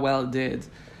in how well it did.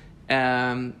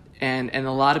 And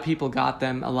a lot of people got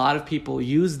them, a lot of people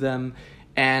use them,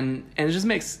 and it just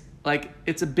makes, like,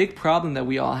 it's a big problem that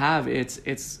we all have.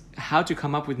 It's how to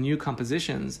come up with new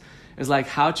compositions. It's like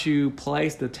how to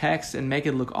place the text and make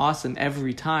it look awesome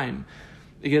every time.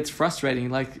 It gets frustrating.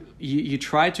 Like, you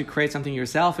try to create something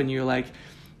yourself, and you're like,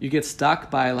 you get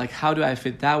stuck by like, how do I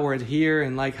fit that word here,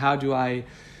 and like, how do I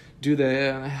do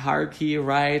the hierarchy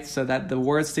right so that the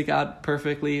words stick out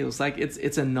perfectly. It was like,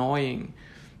 it's annoying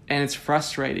and it's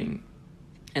frustrating.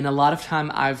 And a lot of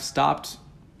time I've stopped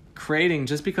creating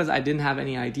just because I didn't have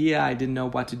any idea. I didn't know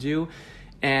what to do.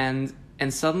 And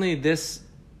suddenly this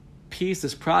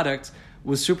product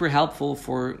was super helpful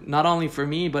for not only for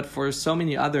me, but for so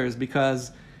many others,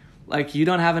 because like, you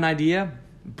don't have an idea,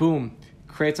 boom,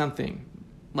 create something.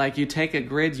 Like, you take a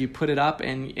grid, you put it up,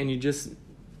 and you just,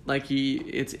 like,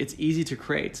 it's easy to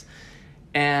create.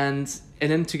 And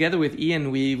then together with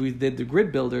Ian, we did the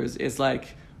grid builders. It's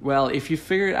like, well, if you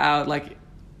figure it out, like,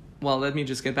 well, let me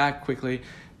just get back quickly.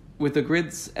 With the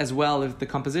grids as well, if the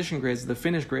composition grids, the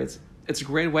finished grids, it's a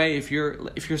great way if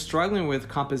you're struggling with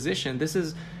composition. This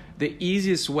is the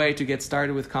easiest way to get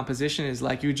started with composition, is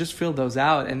like, you just fill those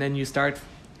out, and then you start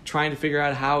trying to figure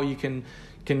out how you can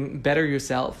better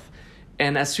yourself.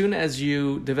 And as soon as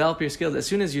you develop your skills, as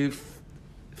soon as you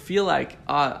feel like,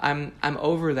 I'm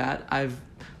over that, I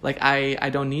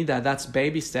don't need that, that's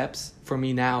baby steps for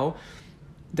me now,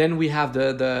 then we have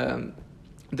the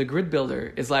grid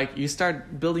builder. It's like, you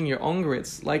start building your own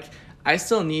grids. Like, I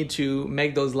still need to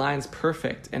make those lines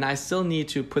perfect, and I still need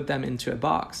to put them into a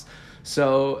box.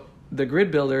 So the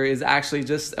grid builder is actually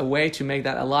just a way to make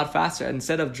that a lot faster.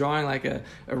 Instead of drawing like a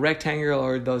rectangle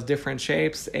or those different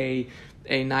shapes, a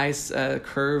nice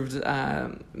curved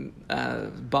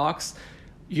box,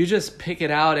 you just pick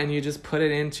it out and you just put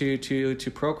it into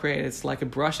to Procreate. It's like a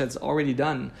brush that's already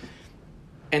done.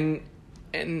 And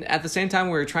at the same time,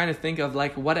 we were trying to think of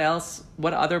like what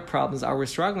other problems are we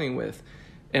struggling with.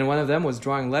 And one of them was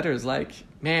drawing letters. Like,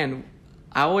 man,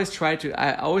 I always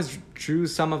drew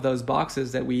some of those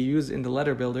boxes that we use in the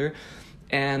letter builder,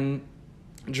 and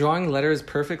drawing letters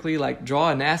perfectly, like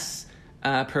draw an S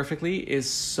perfectly, is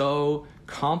so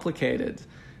complicated.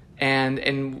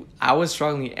 And I was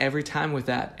struggling every time with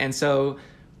that. And so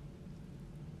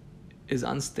is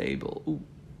unstable. Ooh.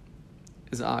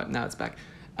 Now it's back.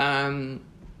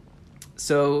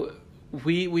 So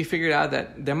we figured out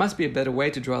that there must be a better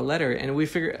way to draw a letter, and we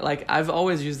figured, like, I've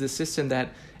always used this system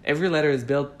that every letter is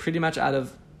built pretty much out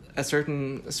of a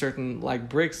certain like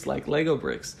bricks, like Lego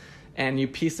bricks, and you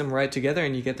piece them right together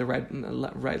and you get the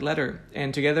right letter.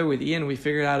 And together with Ian, we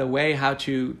figured out a way how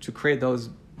to create those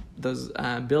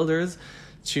builders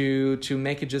to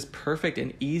make it just perfect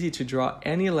and easy to draw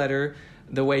any letter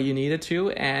the way you need it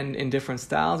to, and in different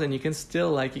styles. And you can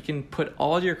still, like, you can put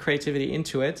all your creativity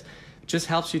into it. It just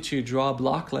helps you to draw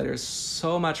block letters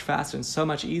so much faster and so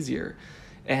much easier.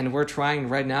 And we're trying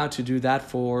right now to do that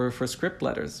for script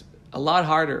letters. A lot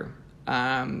harder,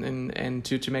 and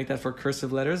to make that for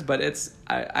cursive letters, but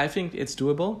I think it's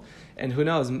doable, and who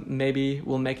knows, maybe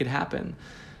we'll make it happen.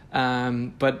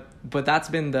 But that's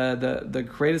been the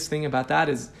greatest thing about that,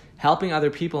 is helping other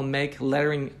people make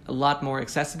lettering a lot more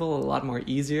accessible, a lot more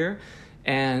easier,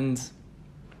 and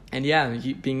yeah,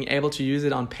 being able to use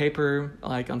it on paper,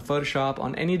 like on Photoshop,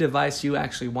 on any device you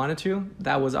actually wanted to.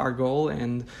 That was our goal,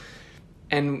 and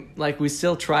like we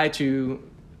still try to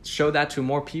show that to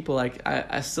more people. Like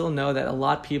I still know that a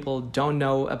lot of people don't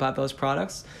know about those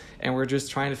products, and we're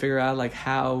just trying to figure out like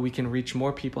how we can reach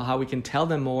more people, how we can tell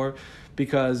them more,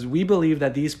 because we believe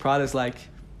that these products, like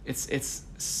it's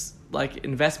like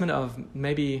investment of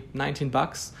maybe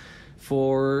 $19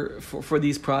 for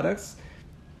these products,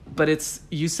 but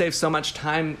you save so much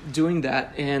time doing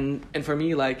that, and for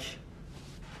me, like,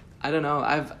 I don't know,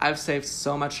 I've saved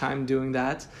so much time doing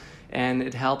that, and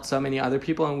it helped so many other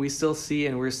people, and we still see,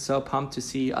 and we're so pumped to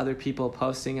see other people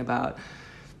posting about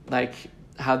like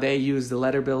how they use the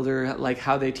letter builder, like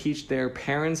how they teach their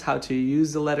parents how to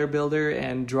use the letter builder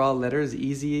and draw letters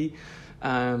easy.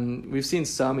 We've seen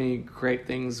so many great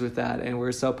things with that, and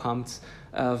we're so pumped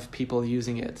of people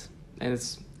using it. And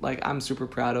it's like, I'm super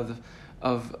proud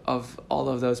of all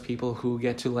of those people who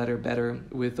get to letter better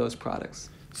with those products.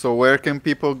 So where can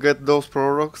people get those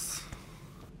products?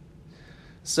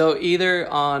 So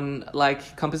either on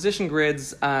like composition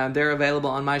grids, they're available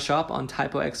on my shop on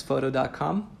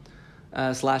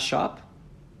typoxphoto.com/shop.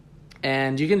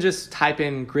 And you can just type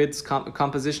in grids,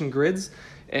 composition grids,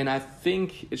 and I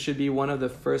think it should be one of the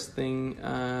first thing.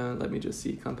 Let me just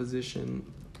see, composition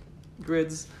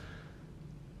grids.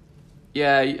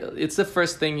 Yeah, it's the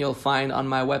first thing you'll find on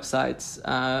my website.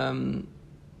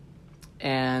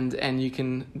 And you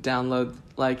can download,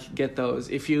 like, get those.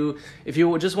 If you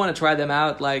just want to try them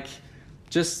out, like,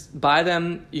 just buy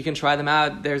them. You can try them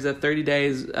out. There's a 30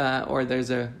 days or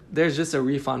there's just a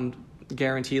refund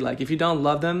guarantee. Like, if you don't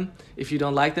love them, if you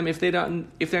don't like them, if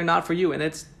they're not for you, and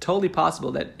it's totally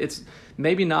possible that it's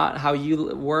maybe not how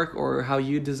you work or how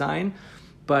you design,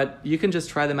 but you can just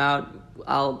try them out.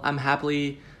 I'm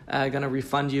happily gonna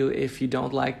refund you if you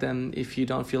don't like them, if you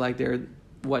don't feel like they're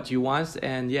what you want,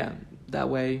 and yeah, that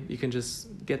way you can just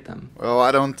get them. Well,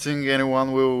 I don't think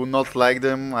anyone will not like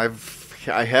them. I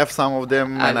have some of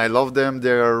them and I love them.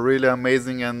 They are really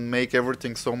amazing and make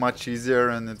everything so much easier,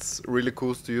 and it's really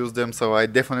cool to use them. So I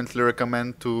definitely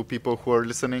recommend to people who are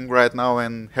listening right now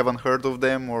and haven't heard of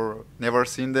them or never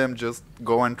seen them, just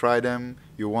go and try them.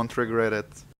 You won't regret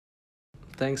it.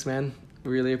 Thanks, man.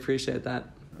 Really appreciate that.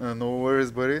 No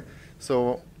worries, buddy.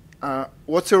 So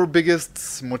what's your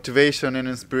biggest motivation and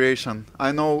inspiration?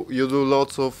 I know you do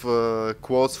lots of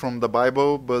quotes from the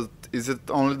Bible, but is it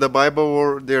only the Bible,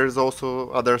 or there's also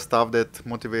other stuff that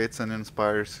motivates and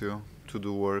inspires you to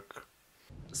do work?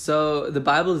 So the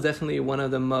Bible is definitely one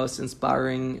of the most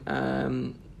inspiring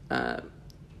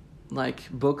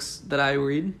like books that I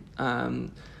read.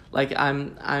 Like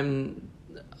I'm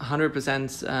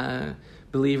 100%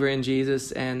 believer in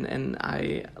Jesus, and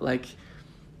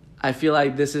I feel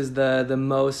like this is the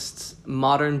most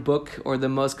modern book, or the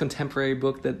most contemporary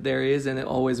book that there is, and it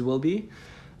always will be.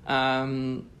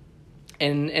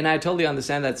 And I totally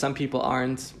understand that some people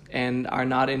aren't and are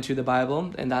not into the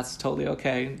Bible, and that's totally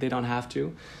okay. They don't have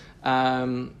to.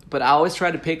 But I always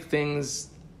try to pick things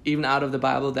even out of the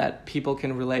Bible that people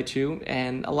can relate to,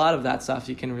 and a lot of that stuff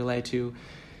you can relate to.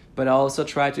 But I also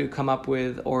try to come up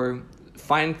with or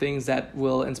find things that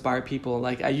will inspire people.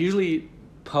 Like I usually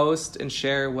post and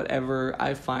share whatever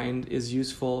I find is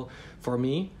useful for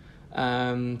me.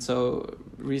 So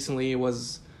recently it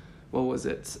was, what was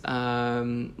it?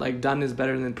 Like done is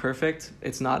better than perfect.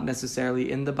 It's not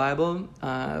necessarily in the Bible,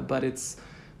 but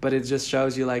it just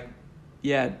shows you like,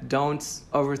 yeah, don't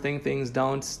overthink things.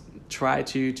 Don't try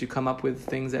to come up with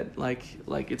things that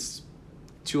like it's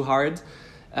too hard.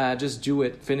 Just do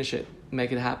it, finish it,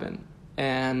 make it happen.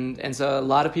 And so a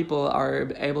lot of people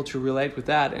are able to relate with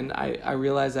that. And I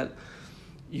realize that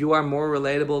you are more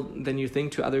relatable than you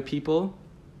think to other people,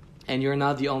 and you're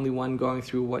not the only one going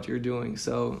through what you're doing.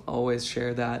 So always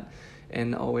share that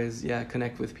and always,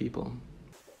 connect with people.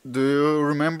 Do you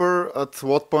remember at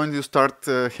what point you start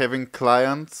having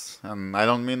clients? And I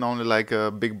don't mean only like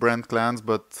big brand clients,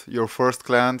 but your first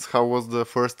clients. How was the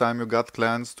first time you got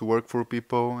clients to work for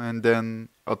people? And then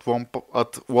at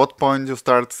what point you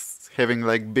start having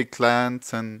like big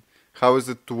clients? And how is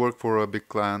it to work for a big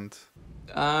client?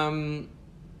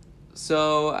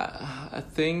 So I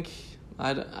think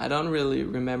I don't really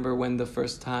remember when the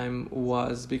first time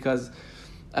was, because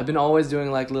I've been always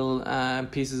doing like little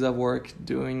pieces of work,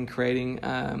 creating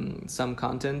some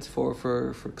content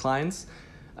for clients,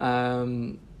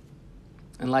 and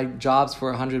like jobs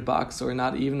for $100 or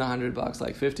not even $100,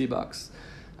 like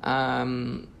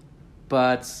 $50.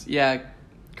 But yeah,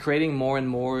 creating more and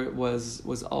more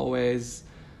was always,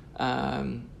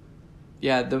 the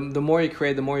more you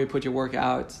create, the more you put your work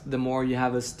out, the more you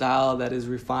have a style that is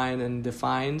refined and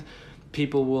defined.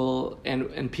 People will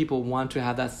and people want to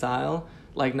have that style.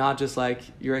 Like not just like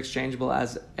you're exchangeable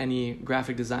as any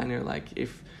graphic designer. Like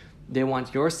if they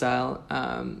want your style,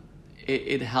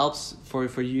 it helps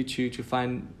for you to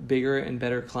find bigger and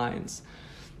better clients.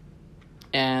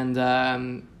 And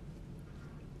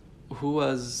who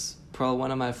was probably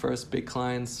one of my first big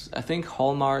clients? I think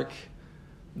Hallmark,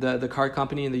 the card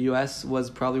company in the US, was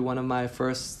probably one of my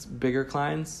first bigger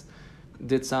clients.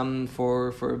 Did some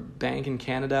for bank in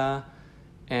Canada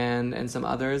and some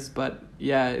others. But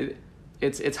yeah,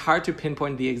 it's hard to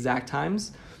pinpoint the exact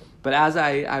times, but as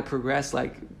I progressed,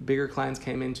 like bigger clients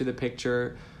came into the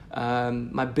picture.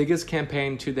 My biggest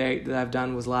campaign to date that I've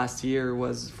done was last year,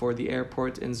 was for the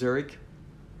airport in Zurich.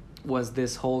 Was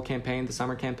this whole campaign, the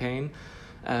summer campaign,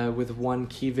 with one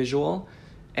key visual,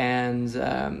 and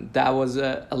that was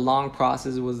a long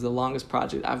process. It was the longest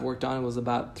project I've worked on. It was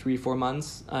about 3-4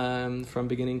 months from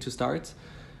beginning to start,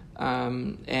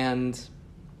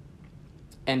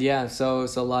 And yeah, so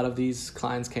a lot of these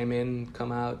clients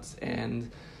come out,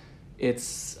 and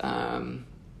it's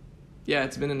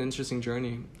it's been an interesting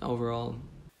journey overall.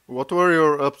 What were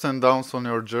your ups and downs on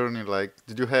your journey? Like,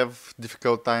 did you have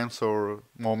difficult times or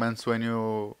moments when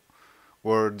you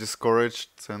were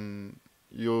discouraged and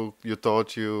you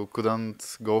thought you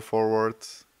couldn't go forward?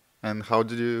 And how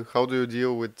do you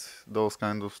deal with those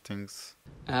kind of things?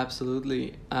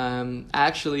 Absolutely.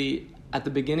 Actually, at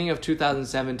the beginning of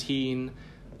 2017.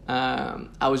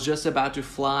 I was just about to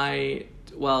fly,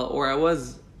 I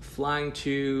was flying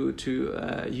to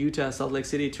Utah, Salt Lake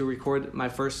City, to record my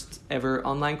first ever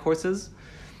online courses.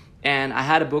 And I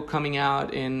had a book coming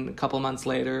out in a couple months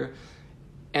later.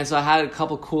 And so I had a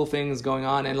couple cool things going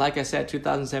on. And like I said,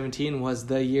 2017 was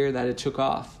the year that it took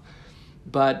off.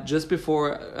 But just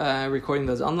before recording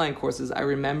those online courses, I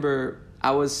remember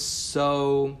I was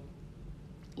so,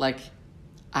 I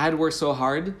had worked so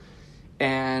hard,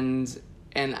 and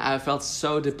I felt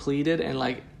so depleted and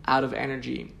like out of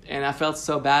energy. And I felt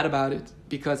so bad about it,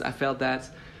 because I felt that,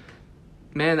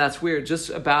 man, that's weird. Just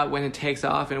about when it takes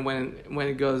off and when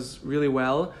it goes really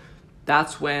well,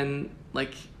 that's when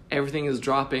like everything is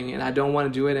dropping and I don't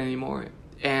want to do it anymore.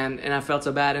 And I felt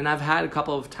so bad. And I've had a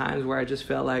couple of times where I just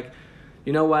felt like,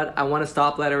 you know what? I want to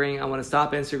stop lettering. I want to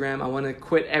stop Instagram. I want to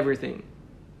quit everything.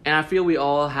 And I feel we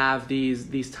all have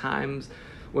these times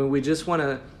when we just want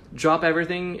to drop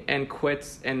everything and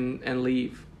quit and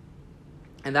leave.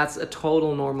 And that's a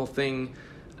total normal thing.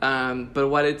 But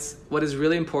what is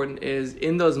really important is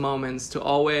in those moments to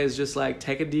always just like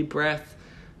take a deep breath.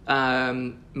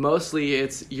 Mostly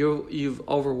it's you've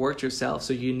overworked yourself,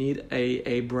 so you need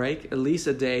a break, at least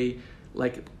a day,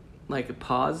 like a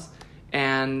pause.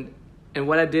 And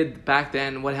what I did back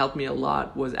then, what helped me a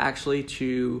lot, was actually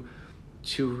to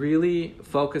really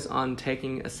focus on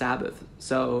taking a Sabbath.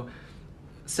 So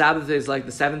Sabbath is like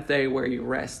the seventh day where you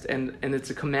rest, and it's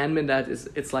a commandment that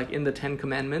it's like in the 10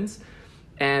 Commandments.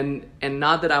 And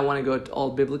not that I want to go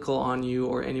all biblical on you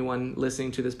or anyone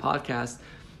listening to this podcast.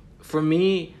 For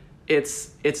me,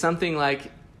 it's something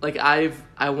like I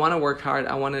want to work hard.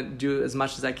 I want to do as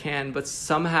much as I can, but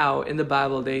somehow in the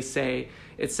Bible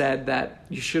it said that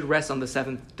you should rest on the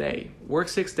seventh day. Work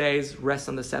 6 days, rest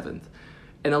on the seventh.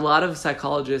 And a lot of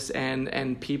psychologists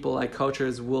and people like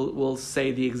coaches will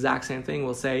say the exact same thing.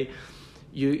 Will say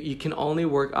you can only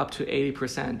work up to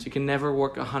 80%. You can never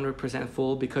work 100%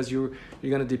 full, because you're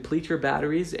going to deplete your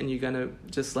batteries and you're going to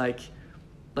just like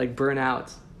burn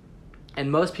out.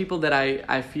 And most people that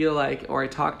I feel like, or I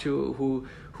talk to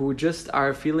who just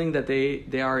are feeling that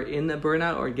they are in a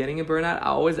burnout or getting a burnout, I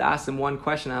always ask them one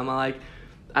question. I'm like,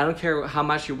 I don't care how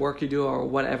much work you do or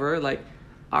whatever, like,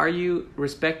 are you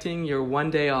respecting your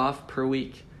 1 day off per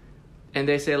week? And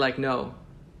they say like, no.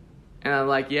 And I'm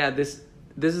like, yeah, this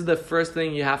is the first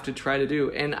thing you have to try to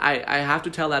do. And I have to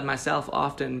tell that myself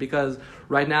often, because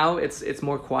right now it's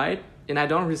more quiet, and I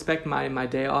don't respect my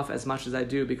day off as much as I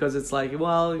do, because it's like,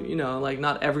 well, like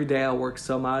not every day I'll work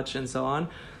so much and so on,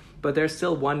 but there's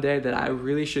still one day that I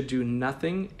really should do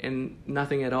nothing and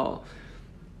nothing at all.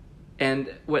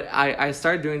 And what I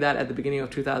started doing that at the beginning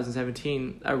of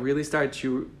 2017. I really started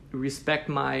to respect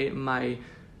and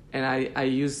I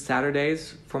use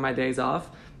Saturdays for my days off,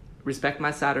 respect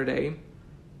my Saturday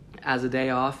as a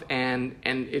day off, and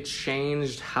it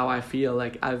changed how I feel.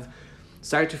 Like, I've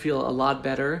started to feel a lot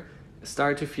better,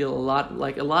 started to feel a lot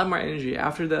more energy.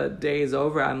 After the day is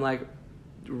over, I'm like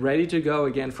ready to go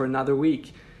again for another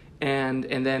week, and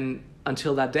then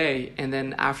until that day, and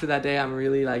then after that day I'm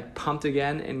really like pumped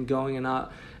again and going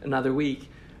another week.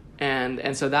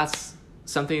 And so that's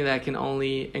something that I can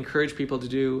only encourage people to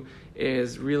do,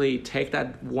 is really take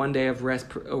that 1 day of rest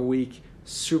a week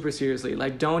super seriously.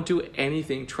 Like, don't do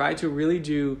anything. Try to really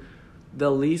do the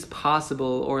least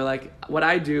possible. Or like what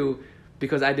I do,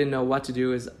 because I didn't know what to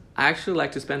do, is I actually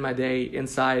like to spend my day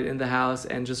inside in the house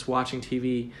and just watching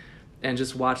TV, and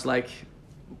just watch like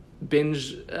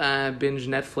binge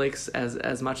Netflix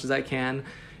as much as I can,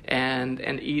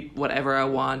 and eat whatever I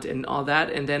want and all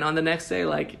that. And then on the next day,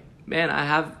 like, man,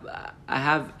 I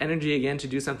have energy again to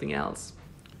do something else.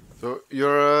 So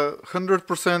you're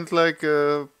 100% like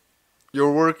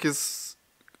your work is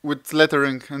with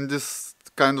lettering and this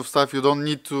kind of stuff. You don't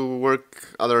need to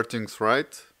work other things,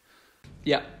 right?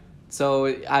 Yeah.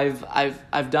 So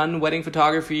I've done wedding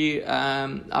photography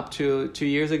up to 2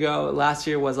 years ago. Last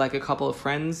year was like a couple of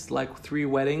friends, like 3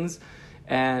 weddings,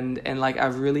 and like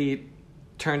I've really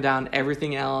turned down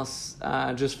everything else,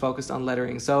 just focused on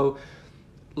lettering. So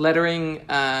lettering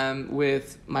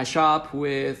with my shop,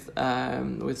 with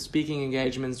speaking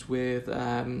engagements, with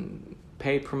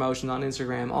paid promotion on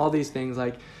Instagram, all these things,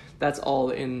 like that's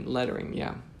all in lettering.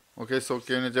 Yeah. Okay, so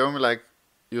can you tell me, like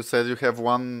you said, you have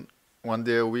one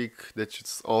day a week that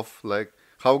it's off. Like,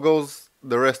 how goes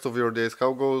the rest of your days?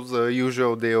 How goes a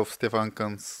usual day of Stefan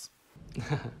Kunz?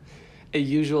 A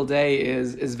usual day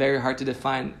is very hard to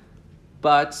define,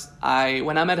 but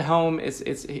when I'm at home,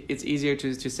 it's easier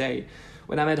to say.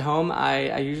 When I'm at home,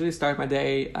 I usually start my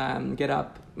day, get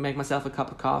up, make myself a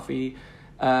cup of coffee,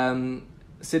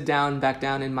 sit back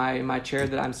down in my chair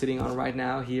that I'm sitting on right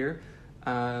now here.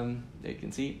 You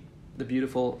can see the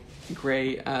beautiful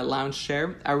gray lounge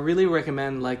chair. I really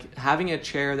recommend like having a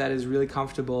chair that is really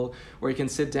comfortable, where you can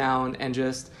sit down and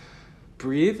just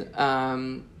breathe.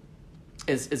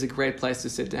 Is a great place to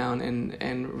sit down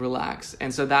and relax.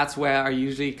 And so that's where I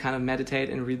usually kind of meditate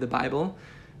and read the Bible.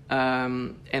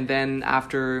 And then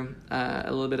after a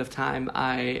little bit of time,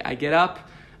 I get up,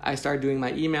 I start doing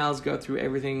my emails, go through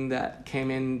everything that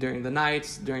came in during the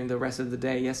night, during the rest of the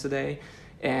day yesterday,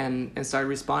 and start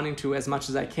responding to as much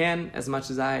as I can, as much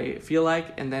as I feel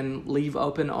like, and then leave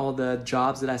open all the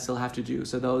jobs that I still have to do.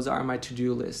 So those are my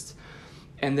to-do lists.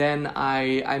 And then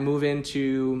I move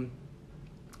into,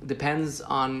 depends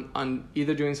on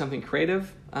either doing something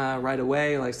creative right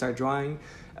away, like start drawing.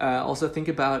 Also think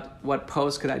about what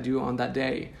post could I do on that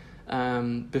day.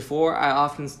 Before I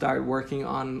often start working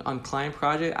on client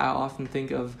project, I often think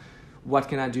of what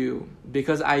can I do.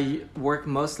 Because I work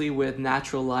mostly with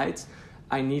natural light,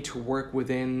 I need to work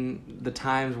within the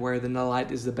times where the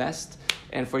light is the best.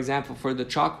 And for example, for the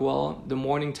chalk wall, the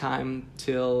morning time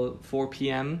till 4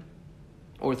 p.m.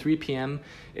 or 3 p.m.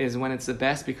 is when it's the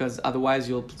best, because otherwise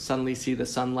you'll suddenly see the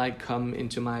sunlight come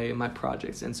into my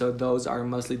projects. And so those are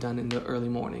mostly done in the early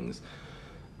mornings.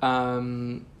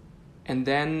 And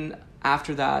then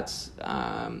after that,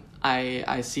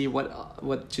 I see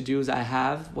what to-dos I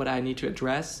have, what I need to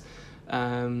address.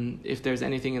 If there's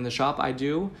anything in the shop, I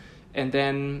do. And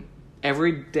then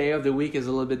every day of the week is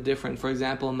a little bit different. For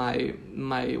example,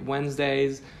 my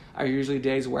Wednesdays, are usually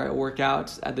days where I work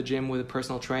out at the gym with a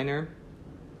personal trainer.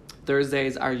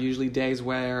 Thursdays are usually days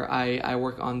where I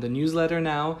work on the newsletter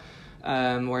now,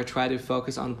 where I try to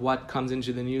focus on what comes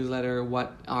into the newsletter,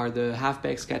 what are the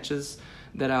half-baked sketches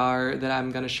that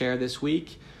I'm going to share this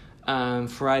week.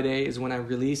 Friday is when I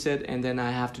release it, and then I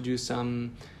have to do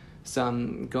some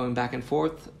going back and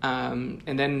forth. And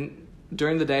then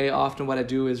during the day, often what I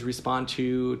do is respond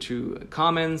to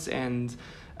comments and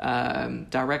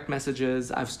direct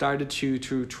messages. I've started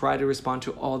to try to respond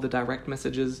to all the direct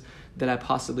messages that I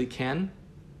possibly can.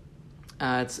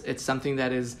 It's something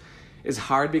that is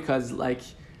hard because like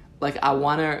I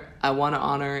wanna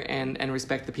honor and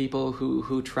respect the people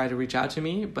who try to reach out to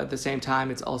me, but at the same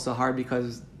time it's also hard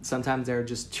because sometimes there are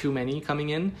just too many coming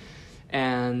in,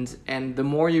 and the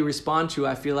more you respond to,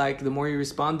 I feel like the more you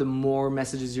respond, the more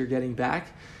messages you're getting back,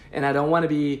 and I don't want to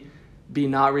be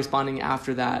not responding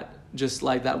after that, just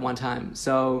like that one time.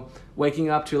 So waking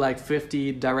up to like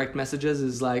 50 direct messages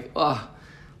is like,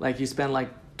 like you spend like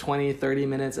 20-30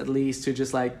 minutes at least to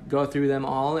just like go through them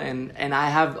all. And I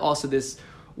have also this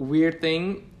weird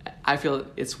thing, I feel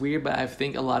it's weird, but I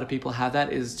think a lot of people have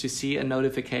that, is to see a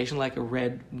notification like a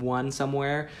red one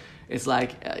somewhere. It's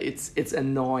like it's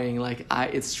annoying, like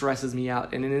it stresses me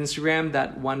out. And in Instagram,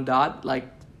 that one dot, like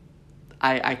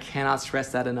I cannot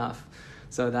stress that enough.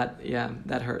 So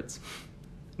that hurts.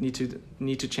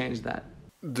 Need to change that.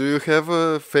 Do you have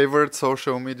a favorite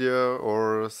social media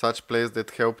or such place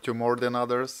that helped you more than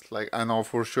others? Like, I know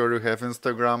for sure you have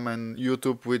Instagram and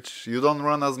YouTube, which you don't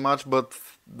run as much, but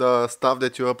the stuff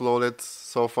that you uploaded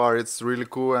so far, it's really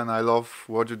cool, and I love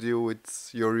what you do with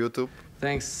your YouTube.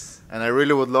 Thanks. And I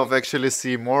really would love actually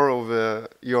see more of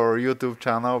your YouTube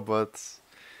channel, but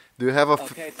do you have a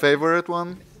favorite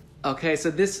one? Okay,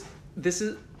 so this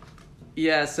is,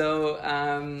 yeah, so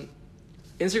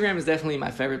Instagram is definitely my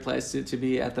favorite place to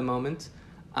be at the moment.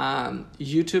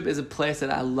 YouTube is a place that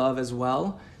I love as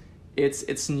well.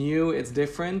 It's new, it's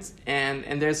different,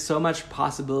 and there's so much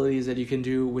possibilities that you can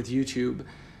do with YouTube.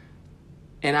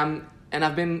 And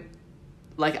I've been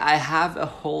like, I have a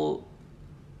whole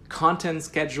content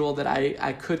schedule that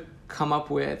I could come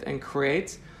up with and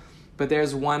create, but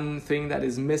there's one thing that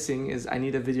is missing, is I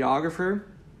need a videographer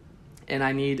and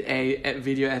I need a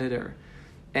video editor.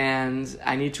 And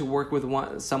I need to work with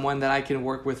someone that I can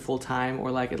work with full time,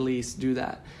 or like at least do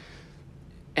that.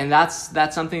 And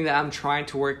that's something that I'm trying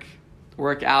to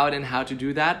work out, and how to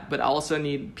do that. But I also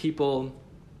need people,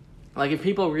 like if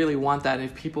people really want that,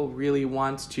 if people really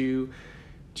want to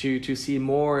see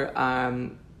more,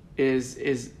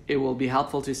 it will be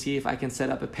helpful to see if I can set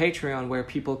up a Patreon where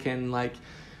people can like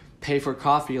pay for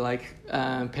coffee,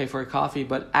 pay for a coffee,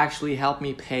 but actually help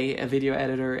me pay a video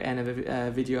editor and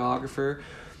a videographer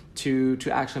to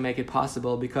actually make it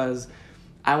possible, because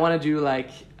I want to do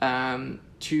like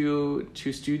two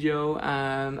studio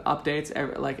updates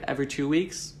every 2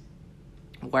 weeks,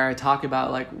 where I talk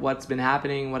about like what's been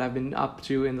happening, what I've been up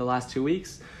to in the last 2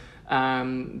 weeks,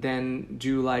 then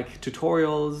do like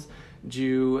tutorials,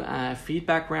 do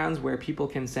feedback rounds where people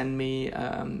can send me,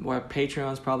 where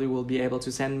Patreons probably will be able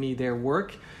to send me their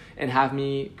work and have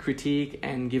me critique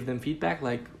and give them feedback,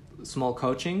 like small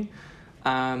coaching,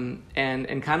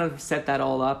 and kind of set that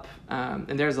all up.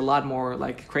 And there's a lot more,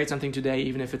 like create something today,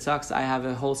 even if it sucks. I have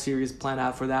a whole series planned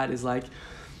out for that, is like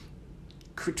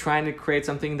trying to create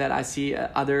something that I see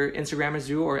other Instagrammers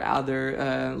do, or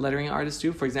other lettering artists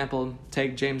do. For example,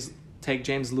 take James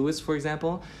Lewis, for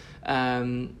example.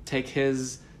 Take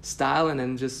his style and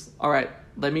then just, all right,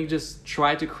 let me just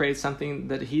try to create something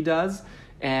that he does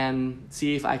and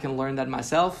see if I can learn that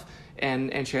myself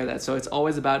and share that. So it's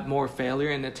always about more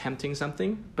failure and attempting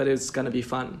something, but it's going to be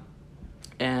fun.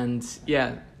 And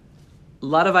yeah, a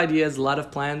lot of ideas, a lot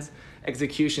of plans.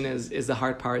 Execution is the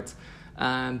hard part.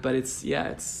 But it's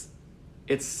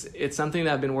something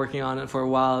that I've been working on for a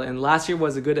while. And last year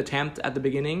was a good attempt at the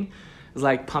beginning. It was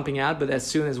like pumping out, but as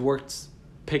soon as work's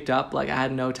picked up, like I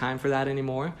had no time for that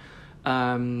anymore.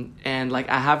 And like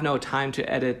I have no time to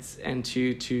edit and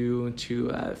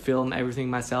to film everything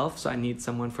myself, so I need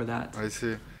someone for that. I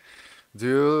see. Do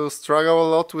you struggle a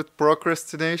lot with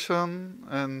procrastination,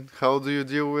 and how do you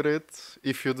deal with it,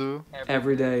 if you do?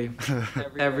 Every day.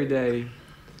 Every day.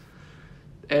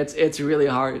 It's really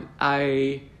hard.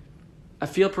 I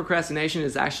feel procrastination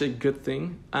is actually a good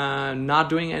thing. Not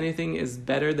doing anything is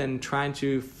better than trying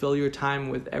to fill your time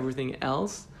with everything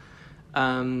else.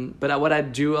 But what I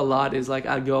do a lot is like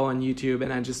I go on YouTube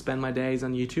and I just spend my days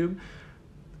on YouTube.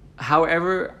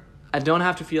 However, I don't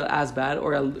have to feel as bad,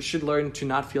 or I should learn to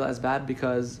not feel as bad,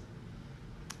 because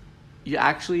you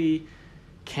actually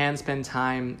can spend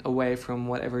time away from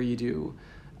whatever you do.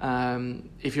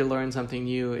 if you learn something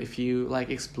new, if you like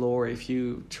explore, if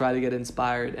you try to get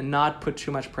inspired and not put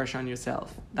too much pressure on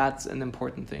yourself. That's an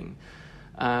important thing.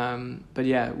 But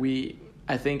yeah,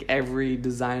 I think every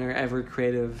designer, every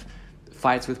creative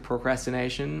fights with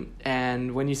procrastination,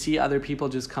 and when you see other people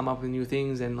just come up with new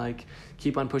things and like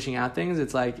keep on pushing out things,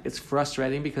 it's like it's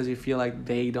frustrating because you feel like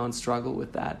they don't struggle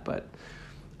with that. But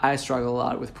I struggle a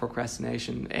lot with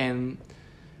procrastination, and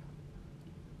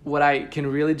what I can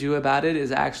really do about it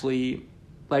is actually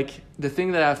like the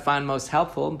thing that I find most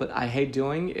helpful, but I hate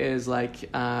doing, is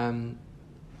like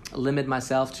limit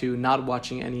myself to not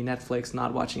watching any Netflix,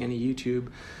 not watching any YouTube,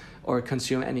 or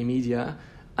consume any media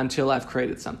until I've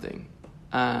created something.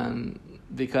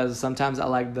 Because sometimes I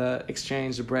like the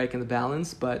exchange, the break, and the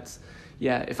balance. But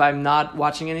yeah, if I'm not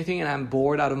watching anything and I'm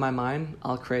bored out of my mind,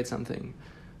 I'll create something.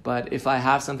 But if I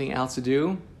have something else to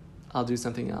do, I'll do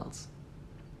something else.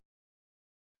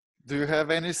 Do you have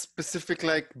any specific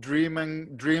like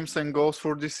dreams and goals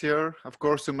for this year? Of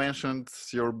course, you mentioned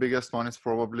your biggest one is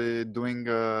probably doing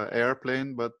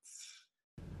airplane, but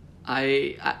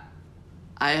I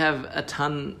I have a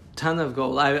ton of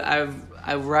goals.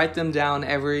 I write them down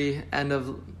every end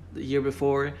of the year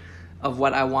before of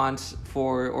what I want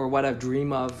for, or what I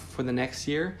dream of for the next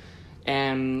year,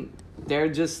 and they're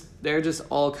just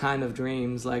all kind of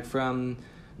dreams, like from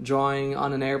drawing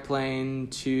on an airplane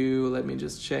to, let me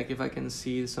just check if I can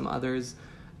see some others,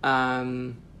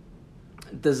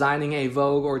 designing a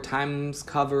Vogue or Times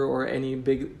cover or any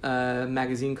big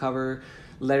magazine cover,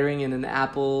 lettering in an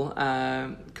Apple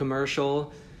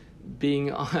commercial,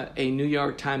 being a New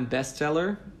York Times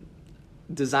bestseller,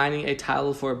 designing a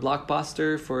title for a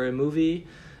blockbuster, for a movie,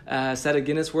 set a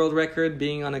Guinness World Record,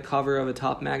 being on a cover of a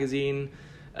top magazine,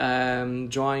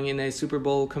 drawing in a Super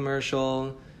Bowl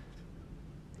commercial,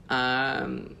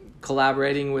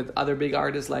 collaborating with other big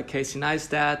artists like Casey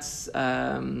Neistat's,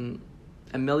 $1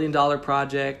 million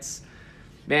projects.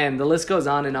 Man, the list goes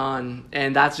on,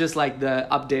 and that's just like the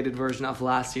updated version of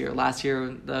last year. Last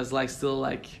year there was like still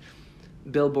like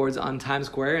billboards on Times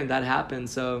Square, and that happened.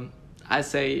 So I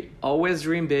say always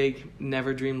dream big,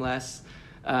 never dream less.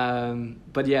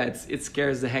 But yeah, it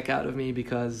scares the heck out of me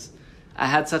because I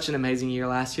had such an amazing year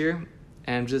last year,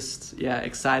 and I'm just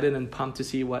excited and pumped to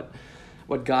see what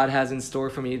God has in store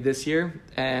for me this year.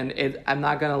 And I'm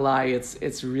not gonna lie,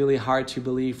 it's really hard to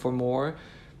believe for more,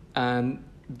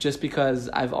 just because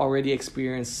I've already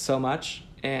experienced so much.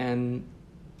 And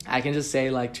I can just say,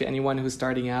 like, to anyone who's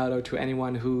starting out or to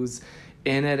anyone who's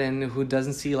in it and who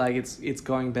doesn't see like it's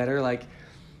going better, like,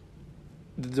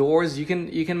 the doors, you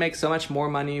can make so much more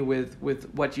money with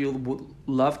what you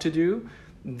love to do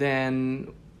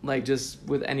than like just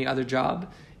with any other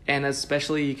job. And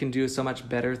especially you can do so much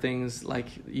better things, like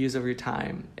use of your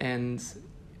time.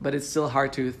 But it's still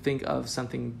hard to think of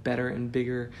something better and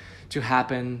bigger to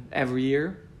happen every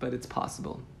year, but it's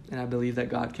possible. And I believe that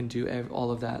God can do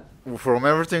all of that. from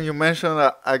everything you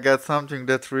mentioned, I got something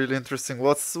that's really interesting.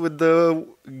 What's with the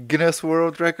Guinness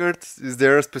World Records? Is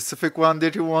there a specific one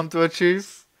that you want to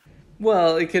achieve?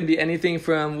 Well, it can be anything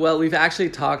from, we've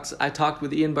actually I talked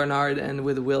with Ian Barnard and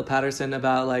with Will Patterson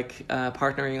about like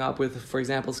partnering up with, for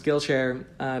example,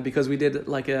 Skillshare, because we did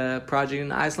like a project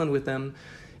in Iceland with them.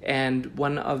 And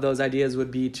one of those ideas would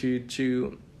be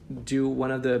to do one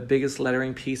of the biggest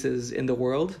lettering pieces in the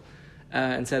world,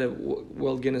 instead of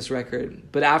World Guinness Record.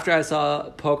 But after I saw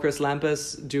Pokris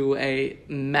Lampus do a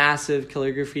massive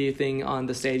calligraphy thing on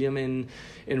the stadium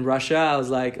in Russia, I was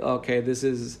like, okay, this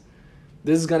is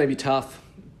gonna be tough,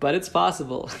 but it's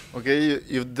possible. Okay,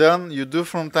 you do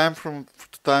from time to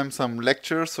time some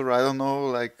lectures, or I don't know,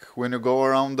 like when you go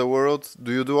around the world,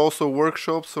 do you do also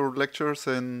workshops or lectures?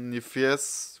 And if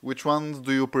yes, which ones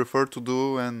do you prefer to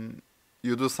do? And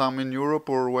you do some in Europe,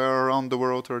 or where around the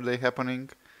world are they happening?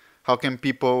 How can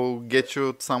people get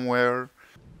you somewhere?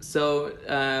 So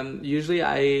usually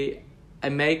I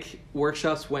make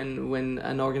workshops when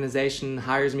an organization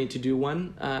hires me to do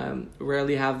one.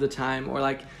 Rarely have the time, or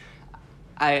like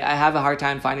I have a hard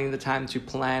time finding the time to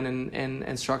plan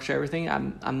and structure everything.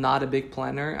 I'm not a big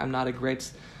planner. I'm not a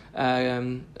great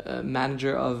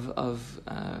manager of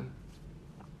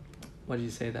what do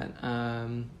you say that?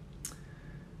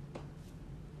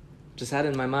 Just had it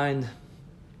in my mind.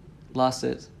 Lost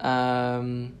it.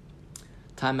 Time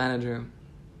manager.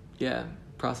 Yeah,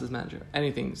 process manager.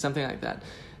 Anything, something like that.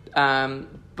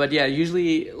 But yeah,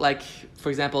 usually, like, for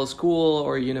example, a school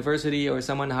or a university or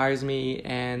someone hires me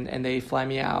and they fly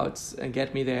me out and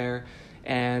get me there,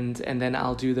 and then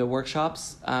I'll do the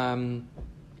workshops.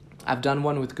 I've done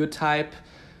one with Good Type,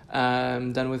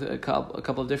 done with a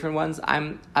couple of different ones.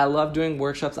 I love doing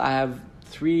workshops. I have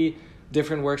 3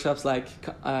 different workshops like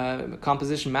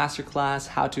composition masterclass,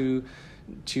 how to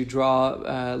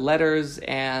draw letters,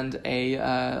 and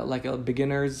like a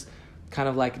beginner's kind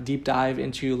of like deep dive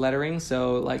into lettering,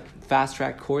 so like fast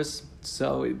track course,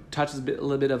 so it touches a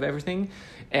little bit of everything.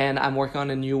 And I'm working on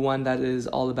a new one that is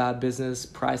all about business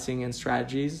pricing and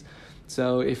strategies.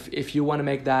 So if you want to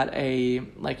make that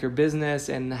like your business,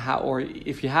 and or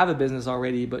if you have a business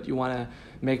already but you want to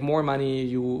make more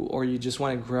money, or you just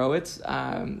want to grow it,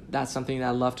 that's something that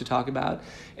I love to talk about.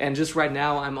 And just right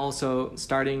now I'm also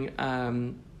starting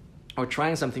or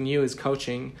trying something new, is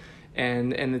coaching,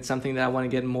 and it's something that I want to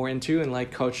get more into, and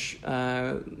like coach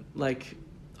like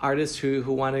artists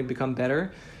who want to become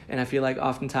better. And I feel like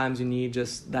oftentimes you need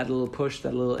just that little push,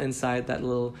 that little insight, that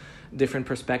little different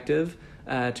perspective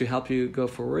to help you go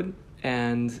forward.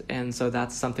 And so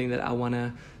that's something that I want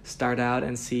to start out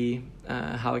and see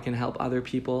how I can help other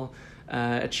people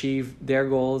achieve their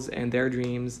goals and their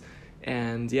dreams.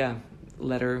 And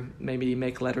maybe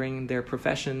make lettering their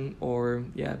profession, or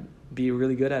be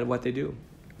really good at what they do.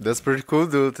 That's pretty cool,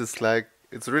 dude. It's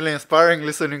really inspiring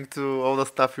listening to all the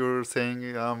stuff you're saying.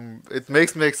 It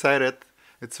makes me excited.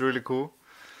 It's really cool.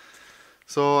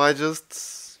 So I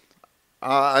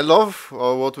love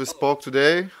what we spoke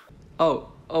today. And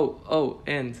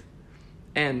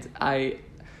I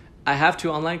have 2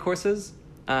 online courses.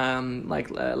 Like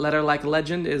Letter Like a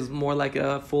Legend is more like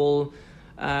a full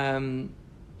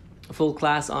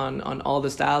class on all the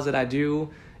styles that I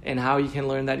do and how you can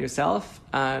learn that yourself.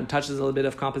 Touches a little bit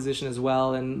of composition as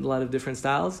well, and a lot of different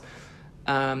styles.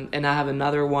 And I have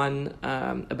another one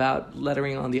about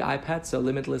lettering on the iPad, so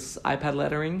limitless iPad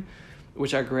lettering,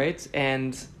 which are great.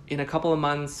 And in a couple of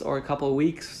months or a couple of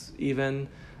weeks even,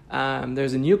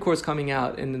 there's a new course coming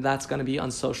out, and that's going to be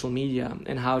on social media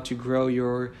and how to grow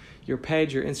your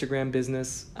page, your Instagram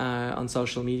business on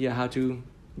social media, how to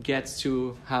get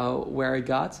to where I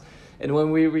got. And when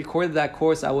we recorded that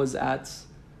course, I was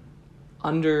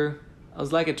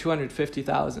like at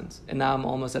 250,000, and now I'm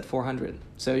almost at 400.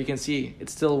 So you can see it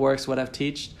still works what I've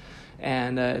taught,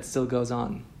 and it still goes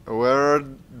on. Where are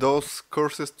those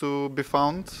courses to be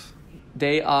found?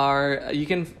 They are, you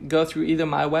can go through either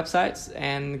my websites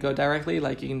and go directly,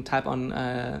 like you can type on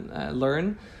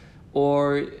learn,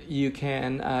 or you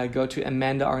can go to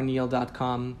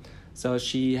amandaarneal.com. So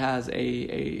she has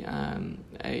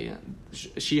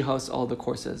she hosts all the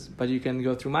courses, but you can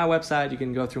go through my website, you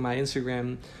can go through my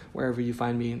Instagram, wherever you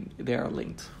find me, they are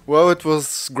linked. Well, it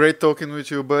was great talking with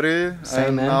you, buddy. Same,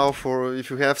 and man. Now, if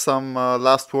you have some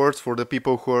last words for the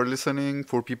people who are listening,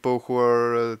 for people who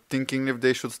are thinking if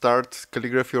they should start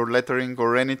calligraphy or lettering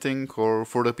or anything, or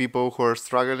for the people who are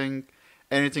struggling,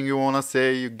 anything you want to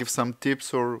say, you give some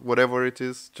tips or whatever it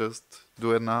is, just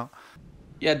do it now.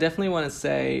 Yeah, definitely want to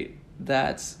say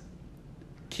that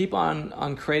keep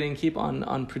on creating, keep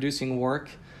on producing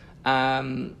work.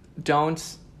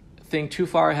 Don't think too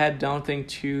far ahead, don't think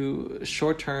too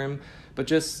short term, but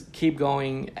just keep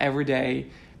going every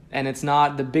day. And it's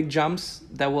not the big jumps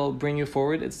that will bring you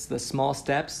forward, it's the small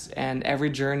steps. And every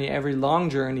journey, every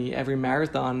long journey, every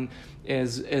marathon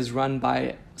is run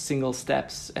by single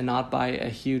steps and not by a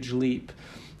huge leap.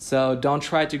 So don't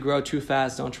try to grow too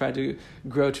fast, don't try to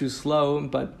grow too slow,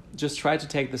 but just try to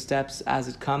take the steps as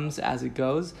it comes, as it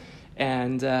goes,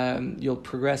 and you'll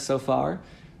progress so far.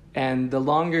 And the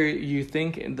longer you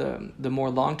think, the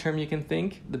more long-term you can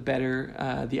think, the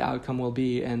better the outcome will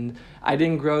be. And I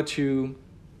didn't grow to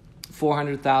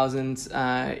 400,000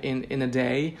 in a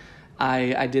day.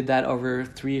 I did that over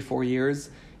 3-4 years,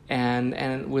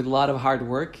 and with a lot of hard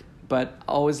work, but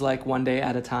always like one day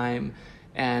at a time.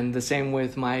 And the same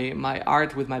with my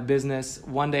art, with my business.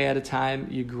 One day at a time,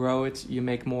 you grow it, you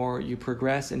make more, you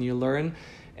progress, and you learn.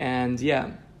 And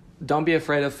don't be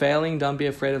afraid of failing. Don't be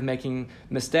afraid of making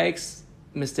mistakes.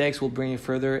 Mistakes will bring you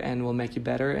further and will make you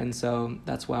better. And so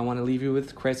that's why I want to leave you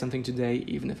with: create something today,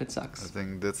 even if it sucks. I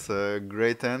think that's a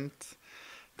great end.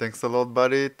 Thanks a lot,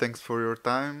 buddy. Thanks for your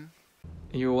time.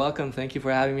 You're welcome. Thank you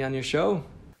for having me on your show.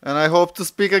 And I hope to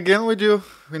speak again with you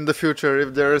in the future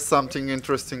if there is something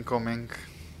interesting coming.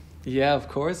 Yeah, of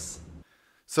course.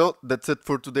 So that's it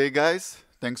for today, guys.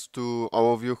 Thanks to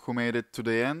all of you who made it to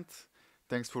the end.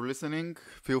 Thanks for listening.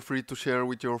 Feel free to share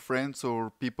with your friends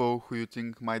or people who you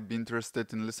think might be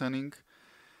interested in listening.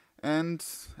 And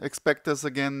expect us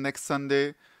again next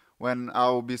Sunday, when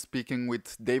I'll be speaking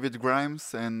with David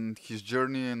Grimes and his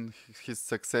journey and his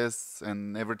success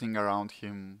and everything around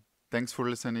him. Thanks for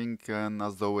listening, and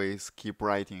as always, keep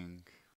writing.